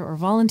serving here or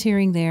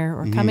volunteering there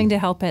or coming to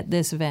help at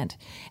this event?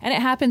 And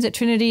it happens at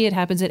Trinity, it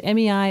happens at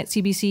MEI, at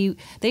CBC.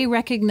 They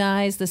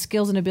recognize the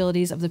skills and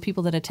abilities of the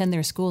people that attend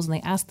their schools, and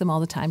they ask them all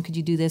the time, could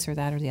you do this or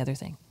that or the other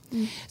thing?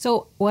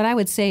 So what I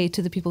would say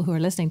to the people who are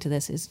listening to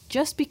this is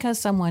just because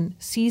someone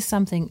sees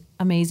something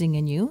amazing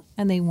in you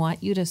and they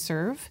want you to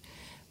serve,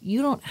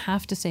 you don't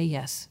have to say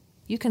yes.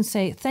 You can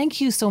say, thank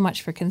you so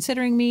much for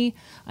considering me.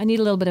 I need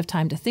a little bit of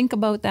time to think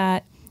about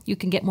that. You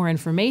can get more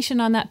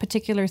information on that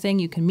particular thing.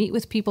 You can meet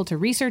with people to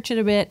research it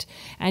a bit.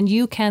 And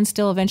you can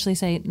still eventually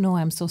say, no,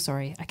 I'm so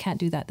sorry. I can't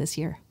do that this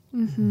year.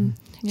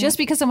 Just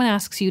because someone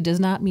asks you does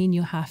not mean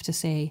you have to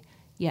say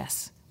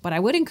yes. But I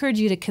would encourage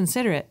you to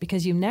consider it,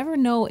 because you never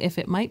know if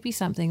it might be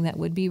something that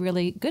would be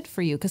really good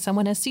for you because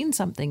someone has seen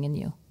something in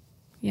you.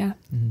 Yeah.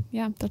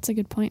 Yeah, that's a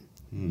good point.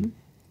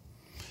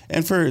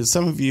 And for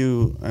some of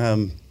you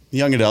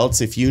young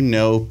adults, if you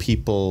know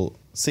people,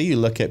 say you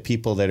look at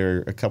people that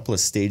are a couple of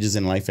stages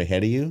in life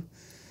ahead of you,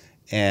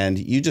 and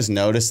you just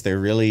notice they're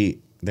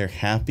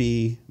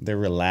happy, they're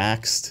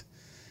relaxed.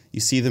 You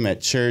see them at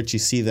church, you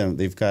see them,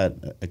 they've got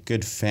a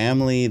good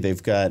family,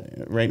 they've got,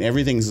 right,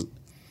 everything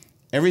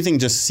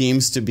just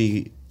seems to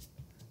be,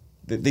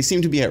 they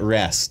seem to be at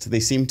rest.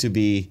 They seem to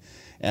be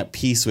at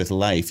peace with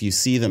life. You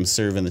see them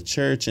serve in the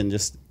church, and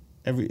just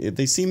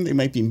they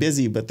might be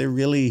busy, but they're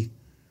really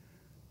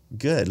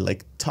good.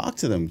 Like, talk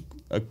to them,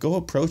 go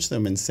approach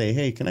them and say,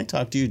 hey, can I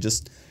talk to you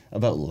just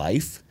about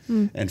life?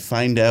 And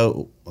find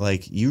out,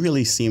 like, you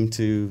really seem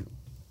to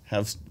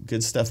have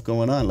good stuff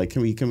going on. Like,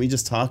 can we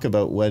just talk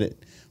about what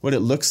it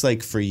looks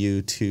like for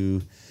you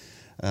to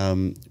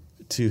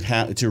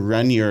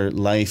run your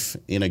life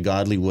in a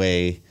godly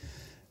way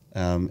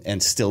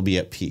and still be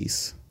at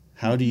peace?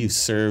 How do you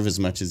serve as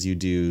much as you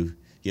do,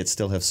 yet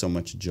still have so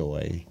much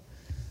joy?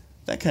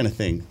 That kind of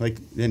thing. Like,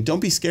 and don't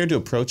be scared to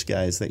approach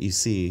guys that you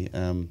see,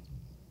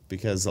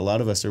 because a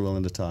lot of us are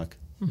willing to talk.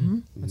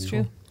 That's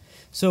true.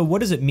 So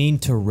what does it mean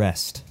to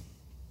rest?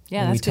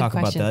 Yeah, when that's we talk a good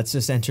about question. that, let's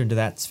just enter into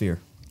that sphere.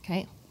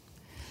 Okay.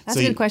 That's So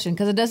a you- good question,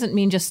 because it doesn't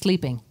mean just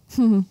sleeping.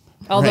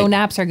 Although Right.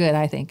 naps are good,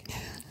 I think.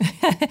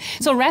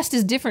 So rest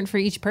is different for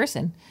each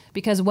person,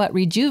 because what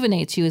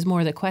rejuvenates you is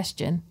more the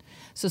question.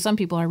 So some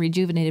people are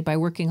rejuvenated by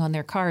working on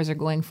their cars or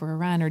going for a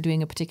run or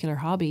doing a particular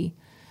hobby.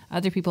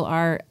 Other people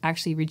are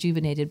actually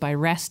rejuvenated by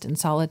rest and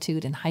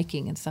solitude and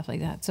hiking and stuff like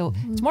that. So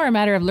it's more a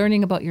matter of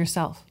learning about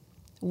yourself.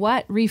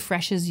 What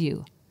refreshes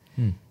you?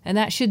 And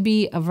that should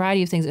be a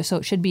variety of things. So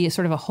it should be a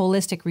sort of a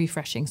holistic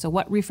refreshing. So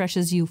what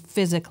refreshes you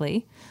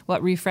physically?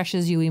 What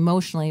refreshes you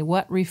emotionally?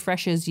 What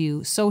refreshes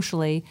you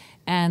socially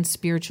and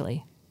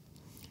spiritually?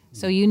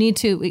 So you need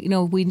to,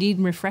 we need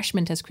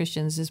refreshment as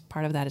Christians. As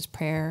part of that is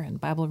prayer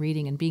and Bible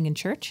reading and being in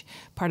church.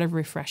 Part of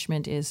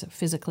refreshment is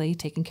physically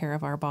taking care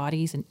of our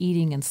bodies and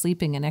eating and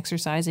sleeping and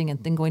exercising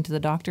and then going to the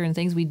doctor and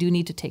things. We do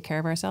need to take care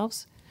of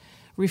ourselves.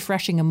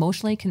 Refreshing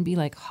emotionally can be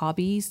like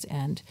hobbies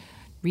and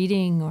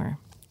reading or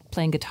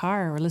playing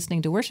guitar or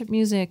listening to worship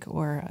music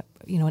or,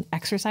 an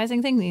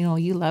exercising thing.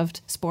 You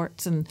loved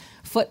sports and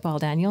football,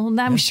 Daniel. And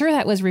I'm sure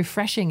that was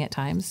refreshing at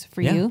times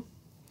for you.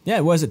 Yeah,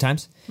 it was at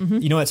times.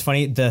 You know what's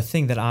funny? The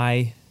thing that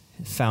I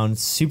found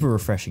super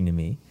refreshing to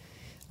me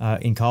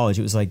in college,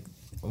 it was like,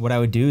 what I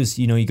would do is,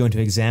 you go into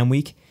exam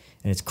week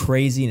and it's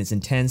crazy and it's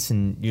intense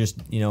and you're just,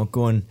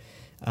 going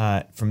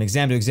from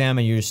exam to exam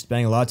and you're just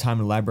spending a lot of time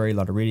in the library, a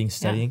lot of reading,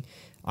 studying.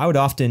 I would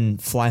often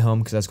fly home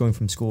because I was going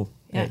from school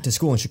to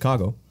school in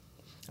Chicago.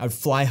 I would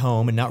fly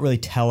home and not really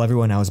tell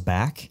everyone I was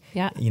back.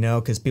 Yeah.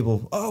 Because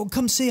people,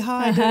 come say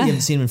hi. You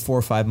haven't seen them in 4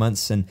 or 5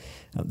 months. And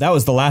that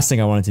was the last thing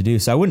I wanted to do.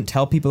 So I wouldn't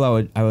tell people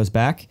I was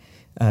back.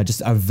 I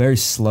would very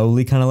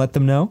slowly kind of let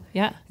them know.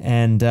 Yeah.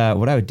 And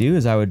what I would do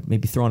is I would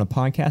maybe throw on a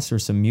podcast or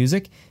some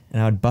music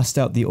and I would bust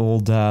out the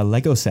old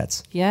Lego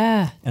sets.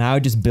 Yeah. And I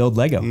would just build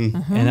Lego.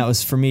 And that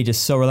was for me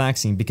just so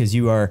relaxing because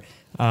you are,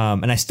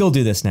 and I still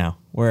do this now,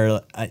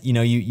 where,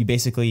 you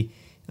basically,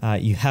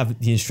 you have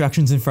the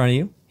instructions in front of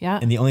you. Yeah.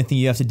 And the only thing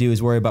you have to do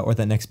is worry about where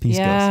that next piece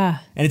goes. And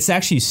it's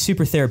actually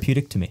super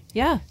therapeutic to me.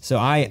 Yeah. So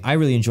I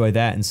really enjoy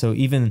that. And so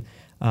even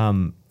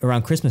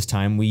around Christmas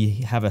time, we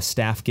have a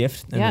staff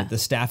gift. And the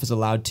staff is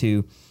allowed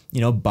to,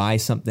 buy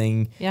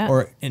something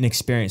or an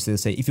experience. They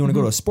say, if you want to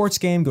go to a sports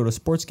game, go to a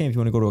sports game. If you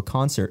want to go to a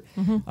concert.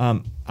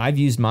 I've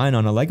used mine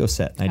on a Lego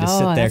set. I just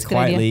sit there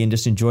quietly and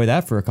just enjoy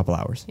that for a couple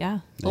hours. Yeah.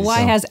 Well, why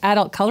has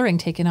adult coloring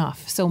taken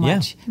off so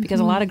much? Because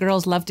a lot of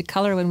girls loved to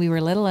color when we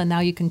were little, and now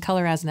you can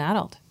color as an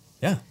adult.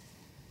 Yeah.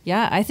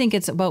 Yeah, I think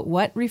it's about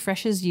what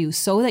refreshes you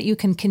so that you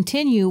can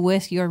continue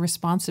with your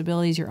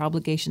responsibilities, your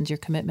obligations, your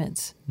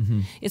commitments.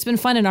 It's been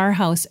fun in our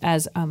house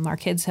as our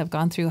kids have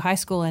gone through high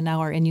school and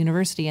now are in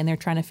university, and they're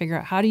trying to figure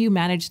out how do you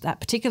manage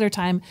that particular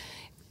time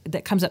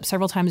that comes up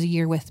several times a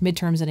year with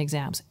midterms and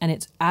exams, and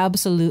it's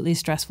absolutely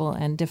stressful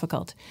and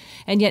difficult.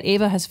 And yet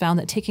Ava has found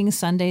that taking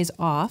Sundays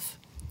off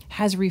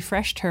has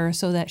refreshed her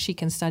so that she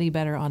can study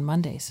better on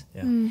Mondays.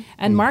 Yeah.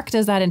 And Mark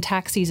does that in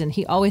tax season.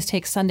 He always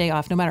takes Sunday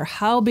off. No matter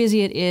how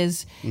busy it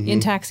is in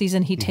tax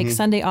season, he takes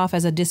Sunday off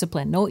as a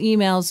discipline. No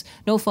emails,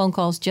 no phone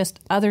calls, just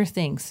other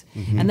things.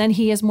 And then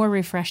he is more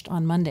refreshed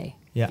on Monday.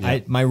 Yeah.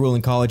 My rule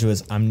in college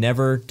was I'm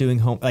never doing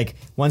home. Like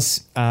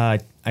once I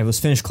was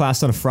finished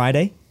class on a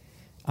Friday,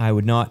 I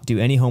would not do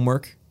any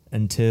homework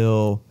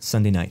until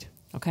Sunday night.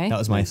 Okay. That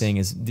was my thing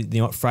is,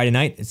 Friday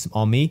night, it's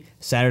all me.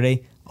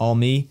 Saturday, all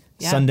me.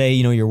 Yeah. Sunday,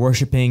 you're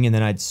worshiping, and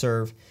then I'd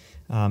serve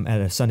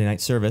at a Sunday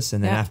night service.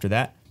 And then after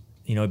that,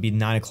 it'd be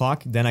 9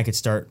 o'clock. Then I could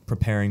start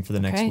preparing for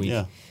the next week.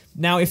 Yeah.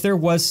 Now, if there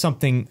was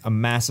a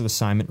massive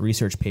assignment,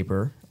 research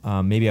paper,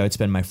 maybe I would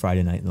spend my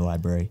Friday night in the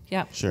library.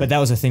 Yeah. Sure. But that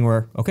was a thing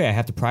where, okay, I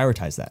have to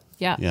prioritize that.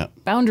 Yeah. Yeah.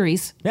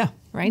 Boundaries. Yeah.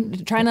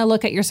 Right? Trying to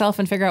look at yourself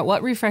and figure out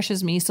what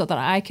refreshes me so that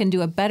I can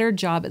do a better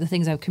job at the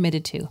things I've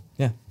committed to.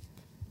 Yeah.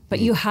 But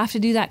you have to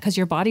do that because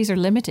your bodies are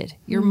limited.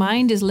 Your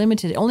mind is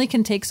limited. It only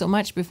can take so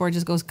much before it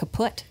just goes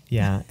kaput.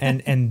 Yeah.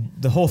 And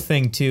the whole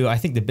thing, too, I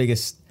think the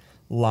biggest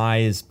lie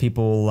is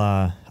people,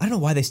 I don't know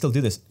why they still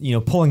do this,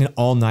 pulling an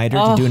all-nighter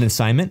to do an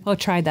assignment. Oh,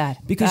 try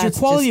that. Because That's your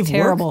quality of just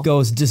terrible. work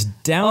goes just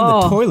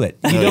down the toilet.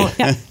 You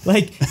don't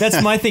like.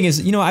 That's my thing.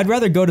 Is I'd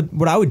rather go to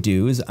what I would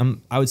do is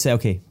I would say,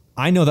 okay,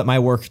 I know that my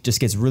work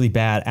just gets really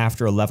bad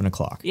after 11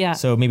 o'clock. Yeah.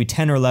 So maybe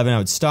 10 or 11, I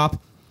would stop.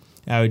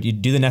 I would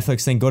do the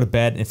Netflix thing, go to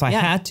bed. If I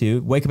had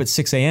to, wake up at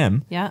 6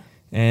 a.m. Yeah.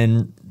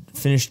 and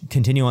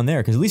continue on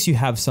there, because at least you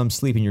have some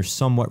sleep and you're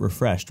somewhat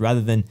refreshed,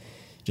 rather than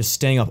just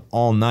staying up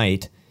all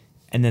night,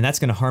 and then that's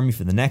going to harm you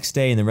for the next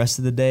day and the rest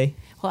of the day.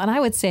 Well, and I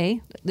would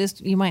say this,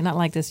 you might not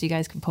like this, you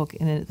guys can poke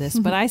into this,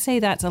 but I say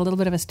that's a little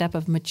bit of a step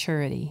of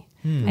maturity.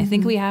 I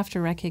think we have to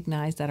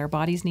recognize that our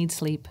bodies need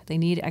sleep, they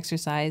need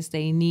exercise,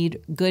 they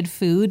need good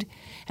food.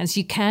 And so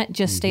you can't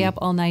just stay up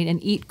all night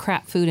and eat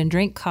crap food and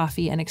drink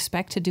coffee and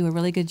expect to do a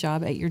really good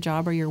job at your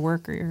job or your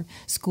work or your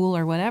school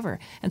or whatever.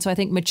 And so I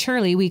think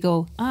maturely we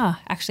go,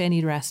 actually I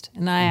need rest,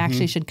 and I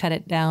actually should cut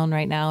it down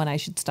right now, and I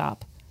should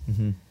stop.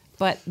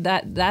 But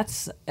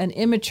that's an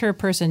immature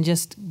person,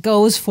 just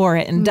goes for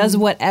it and does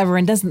whatever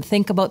and doesn't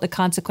think about the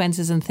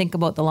consequences and think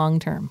about the long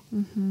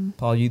term.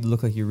 Paul, you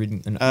look like you're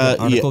reading an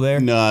article there.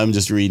 No, I'm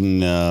just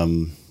reading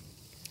the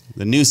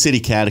New City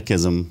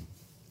Catechism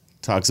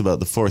talks about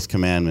the fourth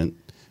commandment,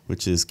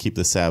 which is keep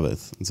the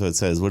Sabbath. And so it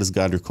says, what does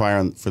God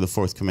require for the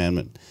fourth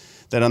commandment?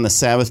 That on the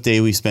Sabbath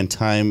day we spend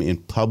time in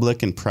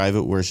public and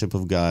private worship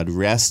of God,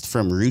 rest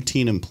from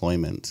routine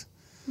employment.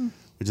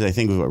 Which is, I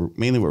think,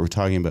 mainly what we're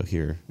talking about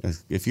here.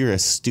 If you're a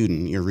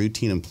student, your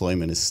routine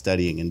employment is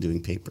studying and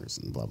doing papers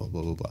and blah, blah,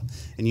 blah, blah, blah.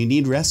 And you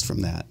need rest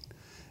from that.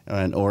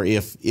 Or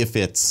if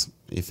it's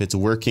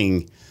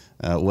working,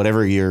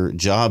 whatever your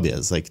job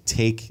is, like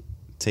take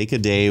a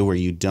day where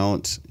you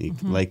don't,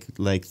 like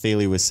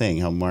Thaleia was saying,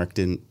 how Mark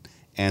didn't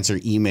answer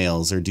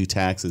emails or do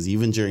taxes,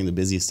 even during the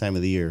busiest time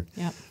of the year.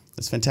 Yep.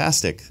 That's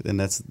fantastic, and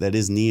that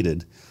is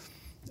needed.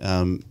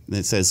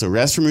 It says, so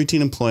rest from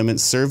routine employment,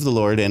 serve the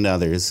Lord and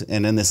others.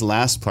 And then this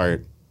last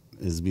part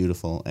is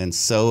beautiful. And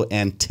so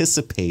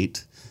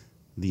anticipate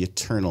the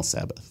eternal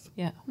Sabbath.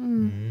 Yeah.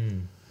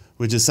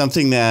 Which is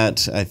something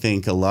that I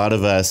think a lot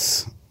of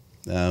us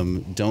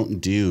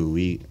don't do.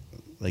 We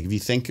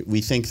think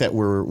that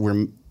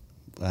we're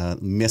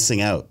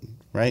missing out,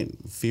 right?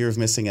 Fear of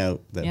missing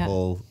out, that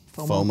whole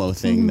FOMO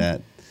thing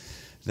that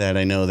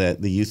I know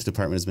that the youth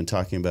department has been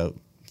talking about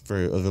for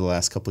over the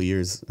last couple of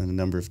years a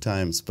number of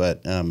times.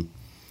 But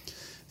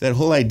that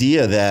whole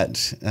idea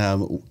that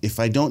if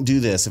I don't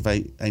do this, if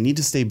I need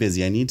to stay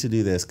busy, I need to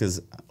do this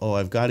because,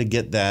 I've got to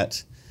get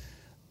that,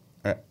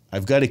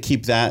 I've got to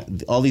keep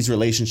all these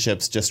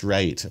relationships just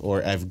right,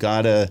 or I've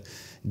got to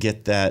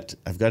get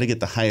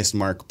the highest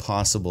mark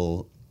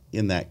possible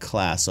in that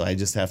class. So I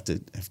just have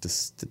to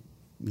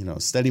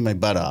study my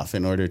butt off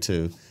in order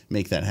to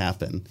make that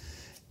happen.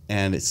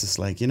 And it's just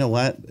like, you know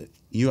what?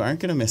 You aren't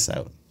going to miss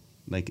out.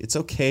 Like, it's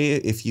okay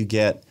if you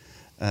get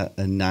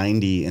a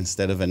 90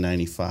 instead of a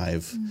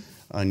 95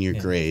 on your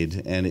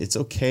grade. And it's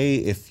okay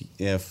if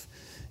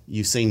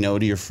you say no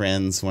to your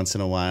friends once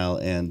in a while.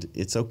 And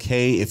it's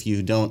okay if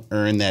you don't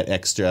earn that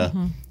extra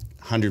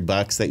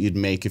 $100 that you'd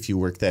make if you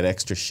work that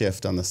extra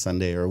shift on the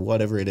Sunday or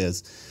whatever it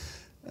is.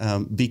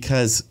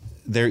 Because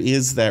there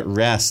is that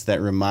rest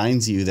that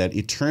reminds you that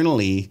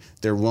eternally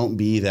there won't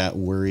be that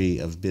worry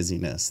of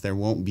busyness. There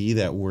won't be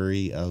that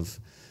worry of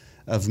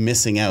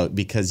missing out,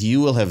 because you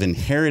will have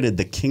inherited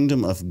the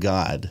kingdom of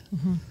God.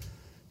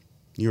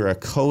 You're a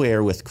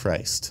co-heir with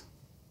Christ.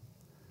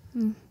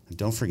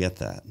 Don't forget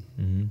that.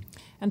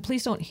 And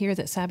please don't hear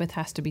that Sabbath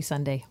has to be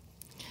Sunday.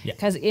 Yeah.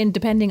 Because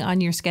depending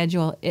on your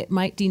schedule, it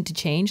might need to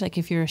change. Like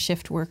if you're a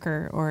shift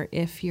worker or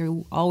if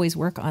you always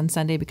work on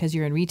Sunday because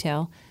you're in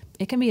retail,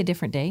 it can be a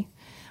different day.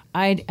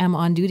 I am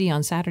on duty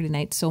on Saturday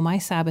night, so my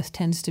Sabbath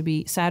tends to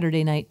be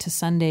Saturday night to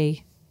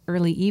Sunday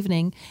early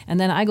evening, and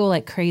then I go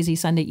like crazy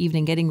Sunday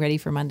evening getting ready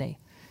for Monday.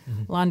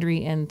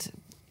 Laundry and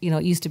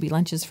it used to be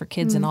lunches for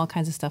kids and all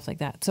kinds of stuff like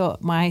that. So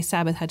my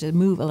Sabbath had to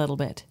move a little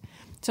bit.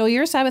 So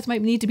your Sabbath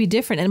might need to be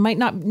different, and it might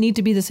not need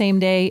to be the same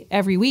day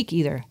every week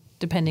either,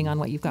 depending on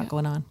what you've got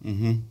going on.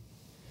 Mm-hmm.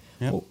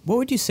 Yep. What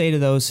would you say to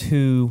those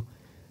who,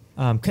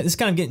 this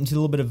kind of getting into a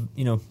little bit of,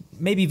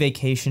 maybe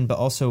vacation, but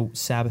also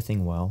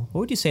Sabbathing well.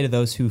 What would you say to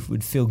those who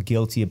would feel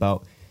guilty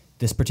about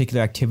this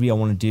particular activity I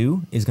want to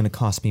do is going to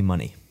cost me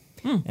money?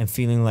 And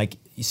feeling like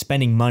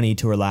spending money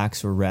to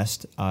relax or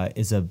rest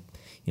is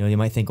you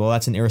might think, well,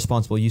 that's an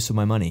irresponsible use of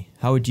my money.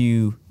 How would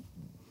you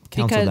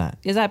counsel that?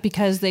 Is that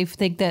because they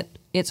think that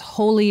it's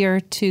holier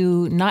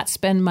to not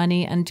spend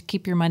money and to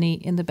keep your money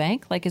in the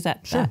bank? Like, is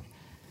that Sure.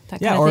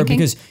 that Yeah, kind of or thinking?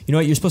 because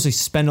you're supposed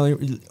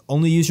to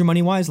only use your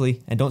money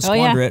wisely and don't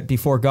squander it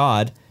before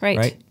God.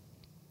 Right.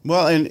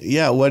 Well, and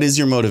what is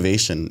your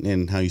motivation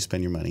in how you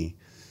spend your money?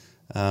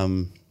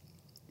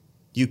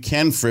 You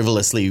can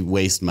frivolously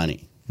waste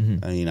money.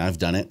 I mean, I've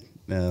done it.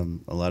 A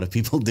lot of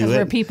people do it.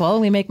 We're people,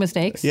 we make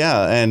mistakes.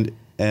 Yeah, and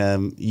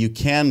you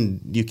can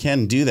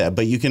do that,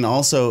 but you can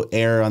also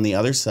err on the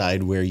other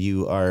side where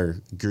you are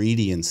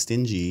greedy and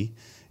stingy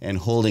and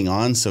holding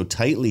on so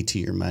tightly to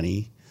your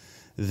money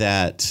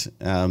that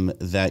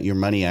your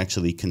money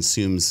actually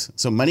consumes.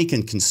 So money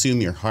can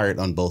consume your heart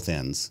on both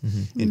ends,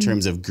 in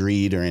terms of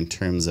greed or in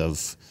terms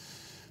of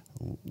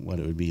what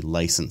it would be,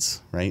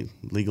 license, right?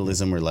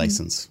 Legalism or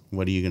license.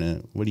 What are you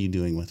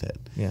doing with it?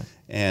 Yeah.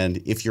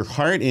 And if your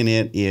heart in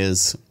it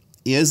is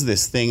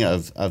this thing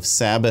of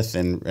Sabbath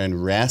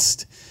and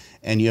rest,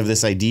 and you have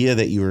this idea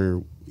that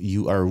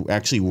you are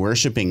actually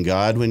worshiping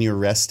God when you're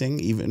resting,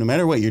 even no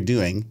matter what you're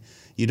doing,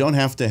 you don't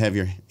have to have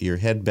your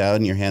head bowed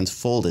and your hands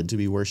folded to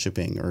be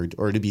worshiping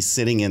or to be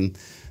sitting in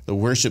the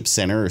worship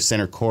center or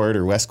center court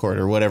or west court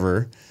or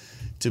whatever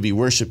to be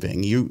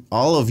worshiping.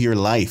 All of your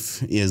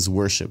life is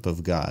worship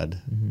of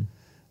God.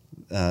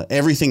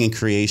 Everything in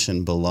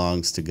creation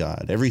belongs to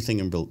God. Everything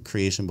in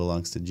creation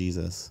belongs to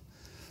Jesus.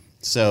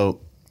 So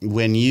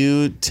when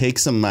you take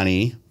some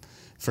money,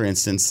 for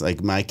instance,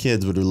 like my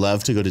kids would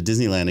love to go to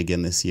Disneyland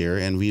again this year,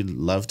 and we'd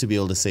love to be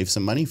able to save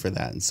some money for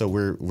that. And so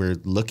we're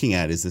looking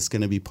at, is this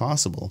going to be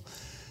possible?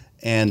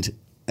 And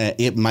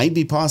it might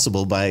be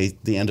possible by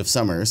the end of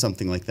summer or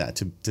something like that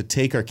to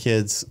take our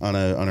kids on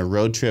a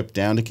road trip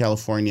down to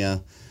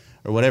California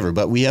or whatever.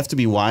 But we have to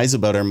be wise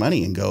about our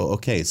money and go,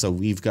 okay, so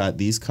we've got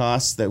these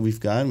costs that we've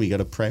got, and we got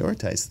to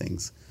prioritize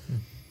things.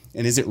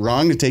 And is it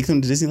wrong to take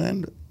them to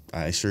Disneyland?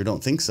 I sure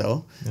don't think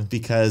so,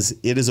 because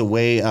it is a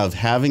way of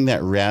having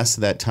that rest,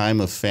 that time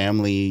of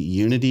family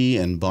unity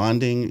and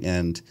bonding,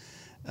 and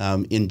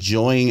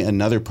enjoying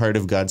another part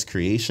of God's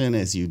creation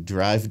as you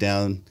drive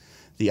down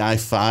the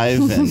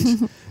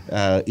I-5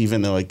 and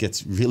even though it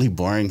gets really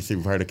boring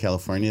through part of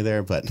California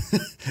there, but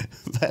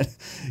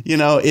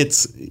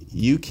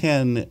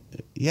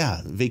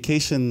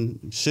vacation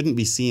shouldn't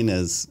be seen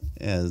as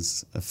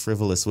a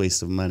frivolous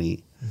waste of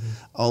money.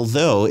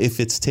 Although if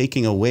it's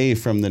taking away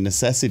from the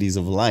necessities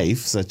of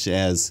life, such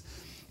as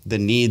the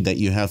need that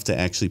you have to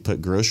actually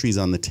put groceries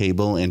on the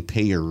table and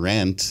pay your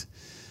rent,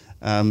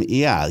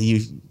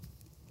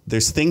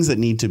 there's things that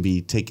need to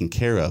be taken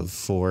care of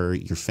for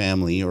your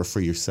family or for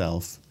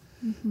yourself,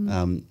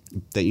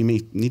 that you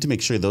may need to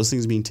make sure those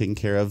things are being taken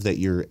care of, that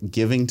you're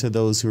giving to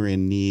those who are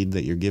in need,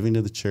 that you're giving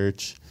to the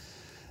church,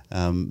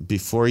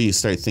 before you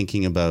start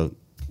thinking about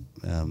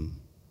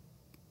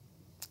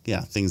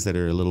things that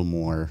are a little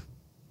more,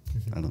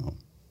 I don't know,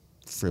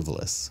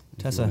 frivolous.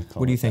 Tessa,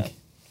 what do you think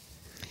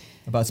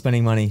about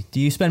spending money? Do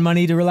you spend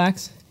money to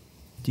relax?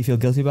 Do you feel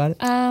guilty about it?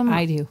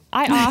 I do.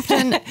 I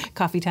often...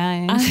 Coffee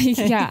time.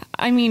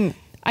 I mean,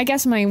 I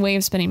guess my way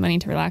of spending money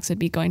to relax would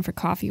be going for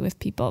coffee with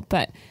people,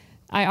 but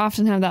I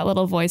often have that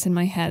little voice in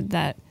my head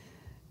that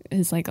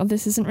is like, oh,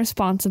 this isn't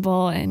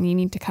responsible and you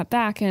need to cut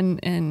back,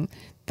 and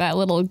that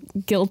little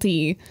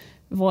guilty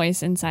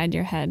voice inside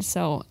your head.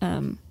 So,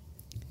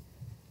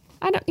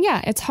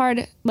 it's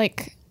hard.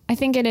 Like, I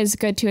think it is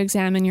good to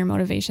examine your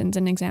motivations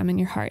and examine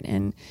your heart.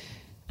 And,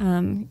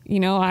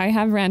 I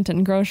have rent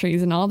and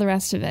groceries and all the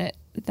rest of it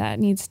that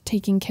needs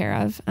taking care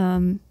of.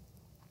 And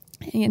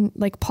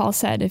like Paul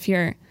said, if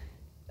you're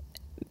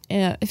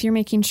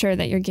making sure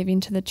that you're giving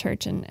to the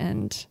church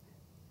and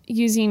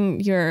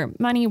using your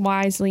money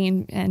wisely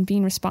and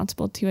being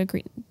responsible to a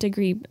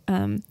degree.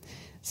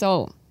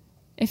 So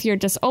if you're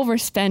just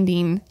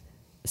overspending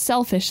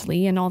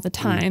selfishly and all the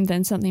time,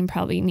 then something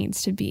probably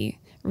needs to be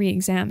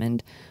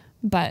re-examined.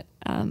 But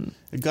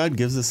God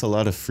gives us a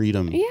lot of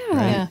freedom.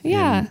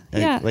 Yeah.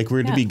 Like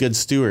we're to be good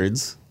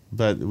stewards,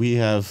 but we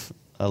have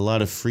a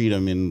lot of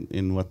freedom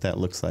in what that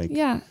looks like.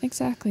 Yeah,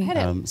 exactly.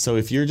 So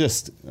if you're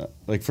just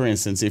like, for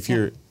instance, if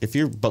you're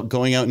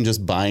going out and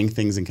just buying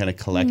things and kind of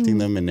collecting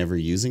them and never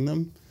using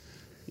them,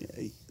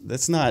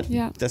 that's not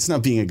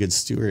being a good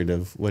steward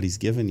of what He's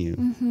given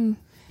you.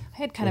 I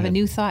had kind of a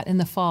new thought in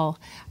the fall.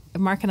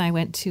 Mark and I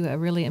went to a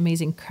really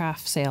amazing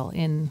craft sale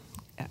in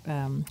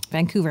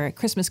Vancouver, a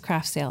Christmas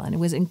craft sale, and it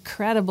was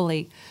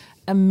incredibly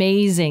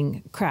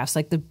amazing crafts,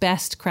 like the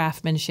best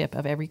craftsmanship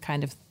of every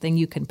kind of thing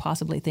you can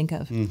possibly think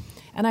of.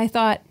 And I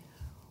thought,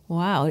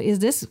 wow,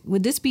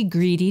 would this be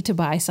greedy to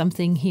buy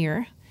something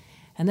here?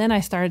 And then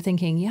I started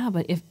thinking, yeah,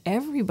 but if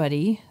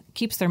everybody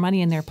keeps their money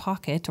in their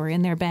pocket or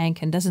in their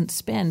bank and doesn't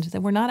spend,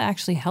 then we're not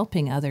actually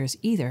helping others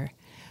either.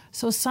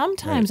 So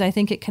sometimes I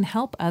think it can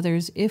help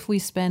others if we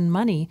spend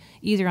money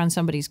either on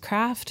somebody's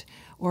craft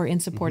or in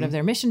support of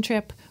their mission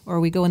trip, or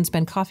we go and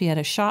spend coffee at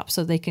a shop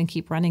so they can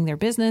keep running their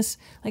business.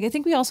 Like, I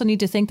think we also need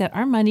to think that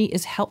our money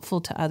is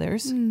helpful to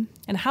others, and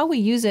how we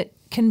use it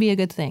can be a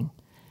good thing.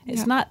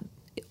 It's not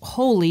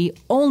wholly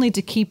only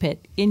to keep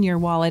it in your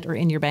wallet or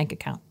in your bank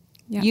account.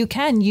 Yeah. You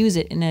can use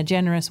it in a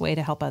generous way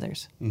to help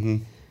others.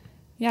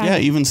 Yeah,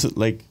 even so,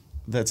 like,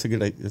 that's a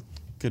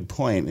good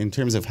point in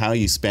terms of how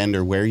you spend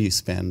or where you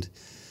spend.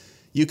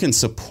 You can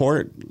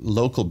support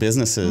local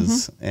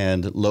businesses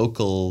and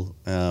local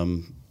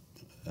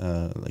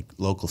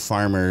local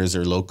farmers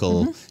or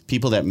local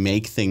people that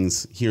make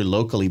things here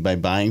locally by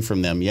buying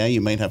from them. Yeah,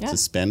 you might have to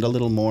spend a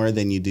little more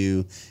than you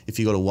do if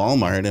you go to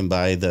Walmart and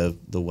buy the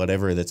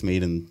whatever that's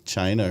made in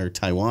China or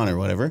Taiwan or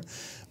whatever.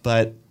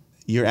 But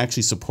you're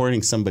actually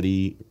supporting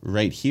somebody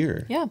right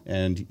here. Yeah.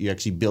 And you're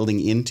actually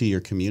building into your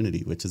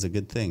community, which is a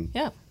good thing.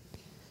 Yeah.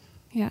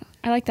 Yeah,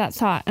 I like that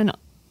thought.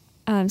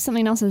 And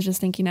something else I was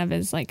just thinking of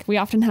is, like, we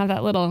often have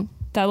that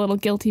little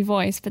guilty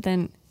voice, but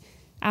then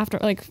after,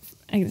 like,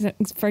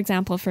 for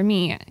example, for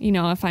me, you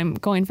know, if I'm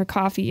going for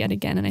coffee yet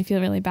again and I feel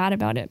really bad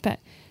about it, but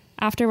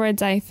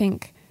afterwards I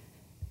think,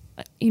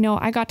 you know,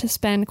 I got to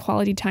spend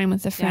quality time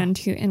with a friend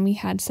who, and we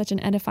had such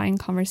an edifying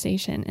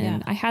conversation,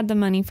 and I had the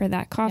money for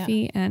that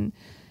coffee, and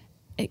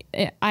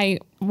I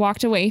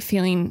walked away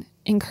feeling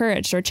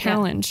encouraged or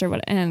challenged or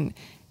what, and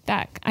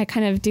that I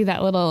kind of do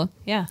that little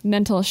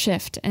mental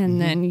shift,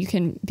 and then you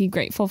can be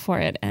grateful for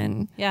it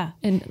and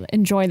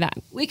enjoy that.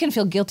 We can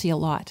feel guilty a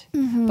lot,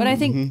 but I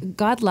think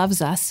God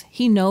loves us.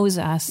 He knows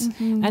us,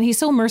 and He's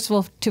so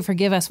merciful to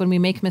forgive us when we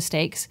make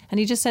mistakes. And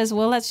He just says,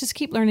 well, let's just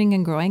keep learning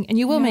and growing, and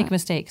you will make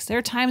mistakes. There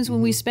are times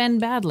when we spend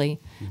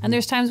badly, and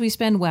there's times we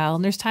spend well,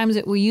 and there's times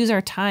that we use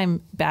our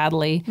time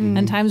badly,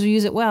 and times we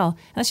use it well.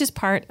 That's just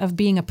part of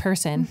being a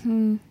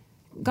person.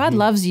 God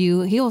loves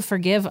you. He'll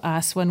forgive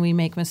us when we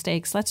make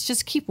mistakes. Let's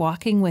just keep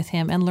walking with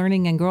Him and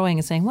learning and growing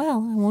and saying,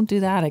 well, I won't do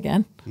that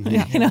again.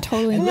 You know,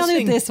 totally. We'll do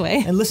it this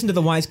way. And listen to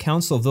the wise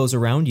counsel of those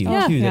around you,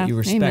 too, that you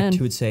respect, Amen.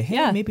 who would say,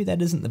 hey, maybe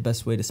that isn't the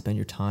best way to spend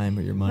your time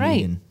or your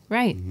money.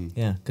 Right.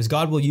 Yeah, because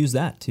God will use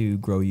that to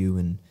grow you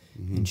and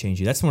change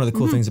you. That's one of the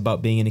cool things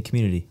about being in a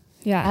community.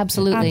 Yeah,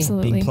 absolutely.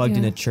 Being plugged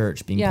in at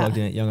church, being plugged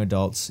in at young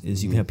adults,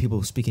 is you can have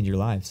people speak into your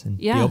lives and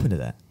be open to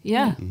that.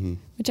 Yeah.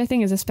 Which I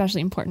think is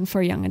especially important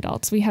for young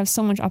adults. We have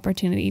so much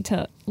opportunity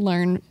to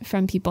learn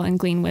from people and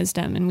glean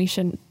wisdom, and we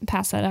shouldn't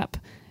pass that up.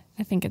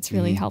 I think it's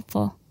really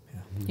helpful.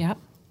 Yeah.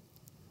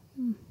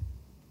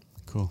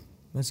 Cool.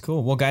 That's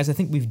cool. Well, guys, I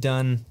think we've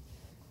done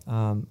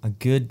a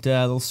good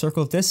little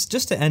circle of this.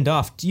 Just to end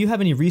off, do you have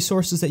any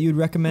resources that you would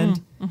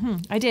recommend?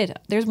 I did.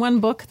 There's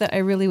one book that I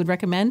really would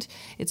recommend.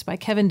 It's by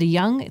Kevin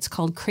DeYoung. It's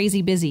called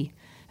Crazy Busy,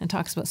 and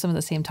talks about some of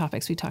the same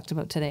topics we talked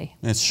about today.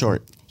 And it's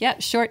short. Yeah,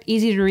 short,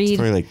 easy to read. It's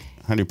probably like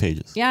 100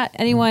 pages. Yeah,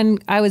 anyone,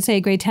 I would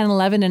say grade 10,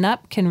 11 and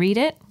up can read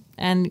it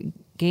and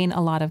gain a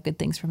lot of good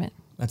things from it.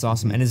 That's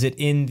awesome. And is it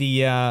in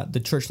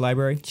the church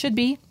library? Should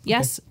be,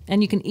 yes. Okay.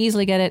 And you can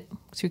easily get it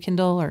through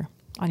Kindle or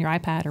on your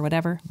iPad or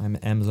whatever. I'm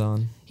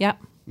Amazon. Yeah.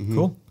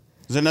 Cool.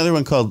 There's another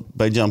one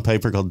by John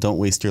Piper called Don't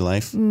Waste Your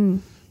Life,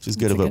 which is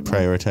good about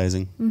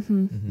prioritizing.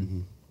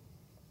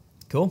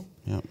 Cool.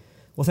 Yeah.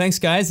 Well, thanks,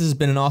 guys. This has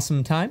been an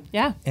awesome time.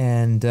 Yeah.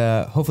 And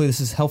hopefully this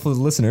is helpful to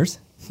the listeners.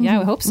 Yeah,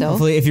 I hope so.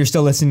 Hopefully, if you're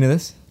still listening to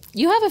this.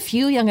 You have a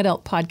few young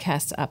adult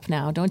podcasts up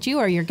now, don't you?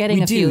 Or you're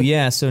getting a few? We do,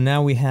 yeah. So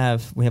now we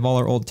have all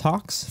our old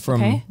talks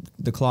from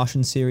the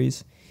Colossians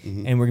series,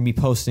 and we're going to be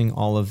posting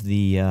all of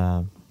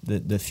the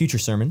future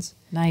sermons.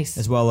 Nice.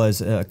 As well as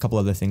a couple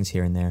other things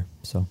here and there.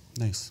 So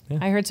nice. Yeah.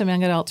 I heard some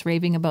young adults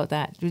raving about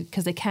that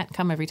because they can't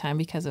come every time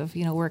because of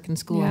work and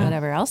school and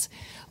whatever else.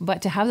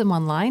 But to have them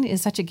online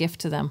is such a gift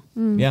to them.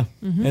 Yeah.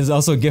 And it's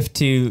also a gift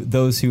to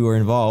those who are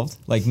involved,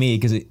 like me,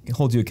 because it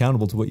holds you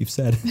accountable to what you've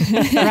said.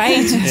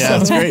 Right. Yeah,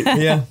 that's great.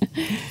 Yeah.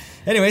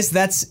 Anyways,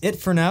 that's it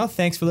for now.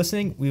 Thanks for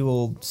listening. We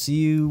will see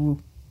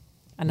you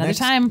another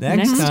time.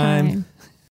 Next time.